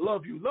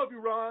 love you. Love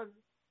you, Ron.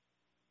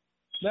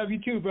 Love you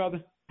too,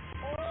 brother.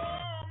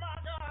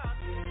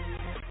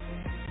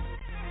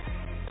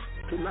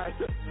 Tonight,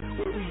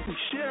 where we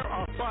share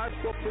our 5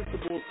 core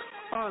principles: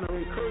 honor,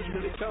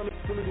 encouragement,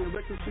 accountability, and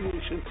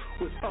reconciliation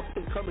with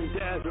up-and-coming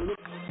dads, and look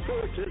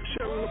forward to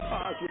sharing the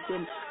pods with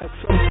them at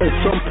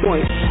some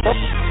point.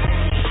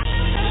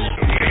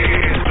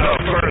 It's the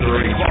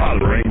Furthering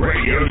Fathering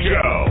Radio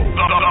Show.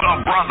 The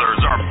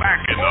brothers are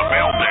back in the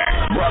building.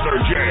 Brother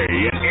J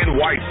in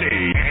NYC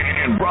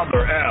and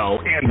Brother L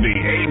in the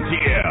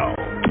ATL.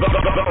 The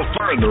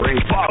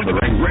Furthering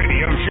Fathering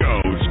Radio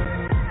Show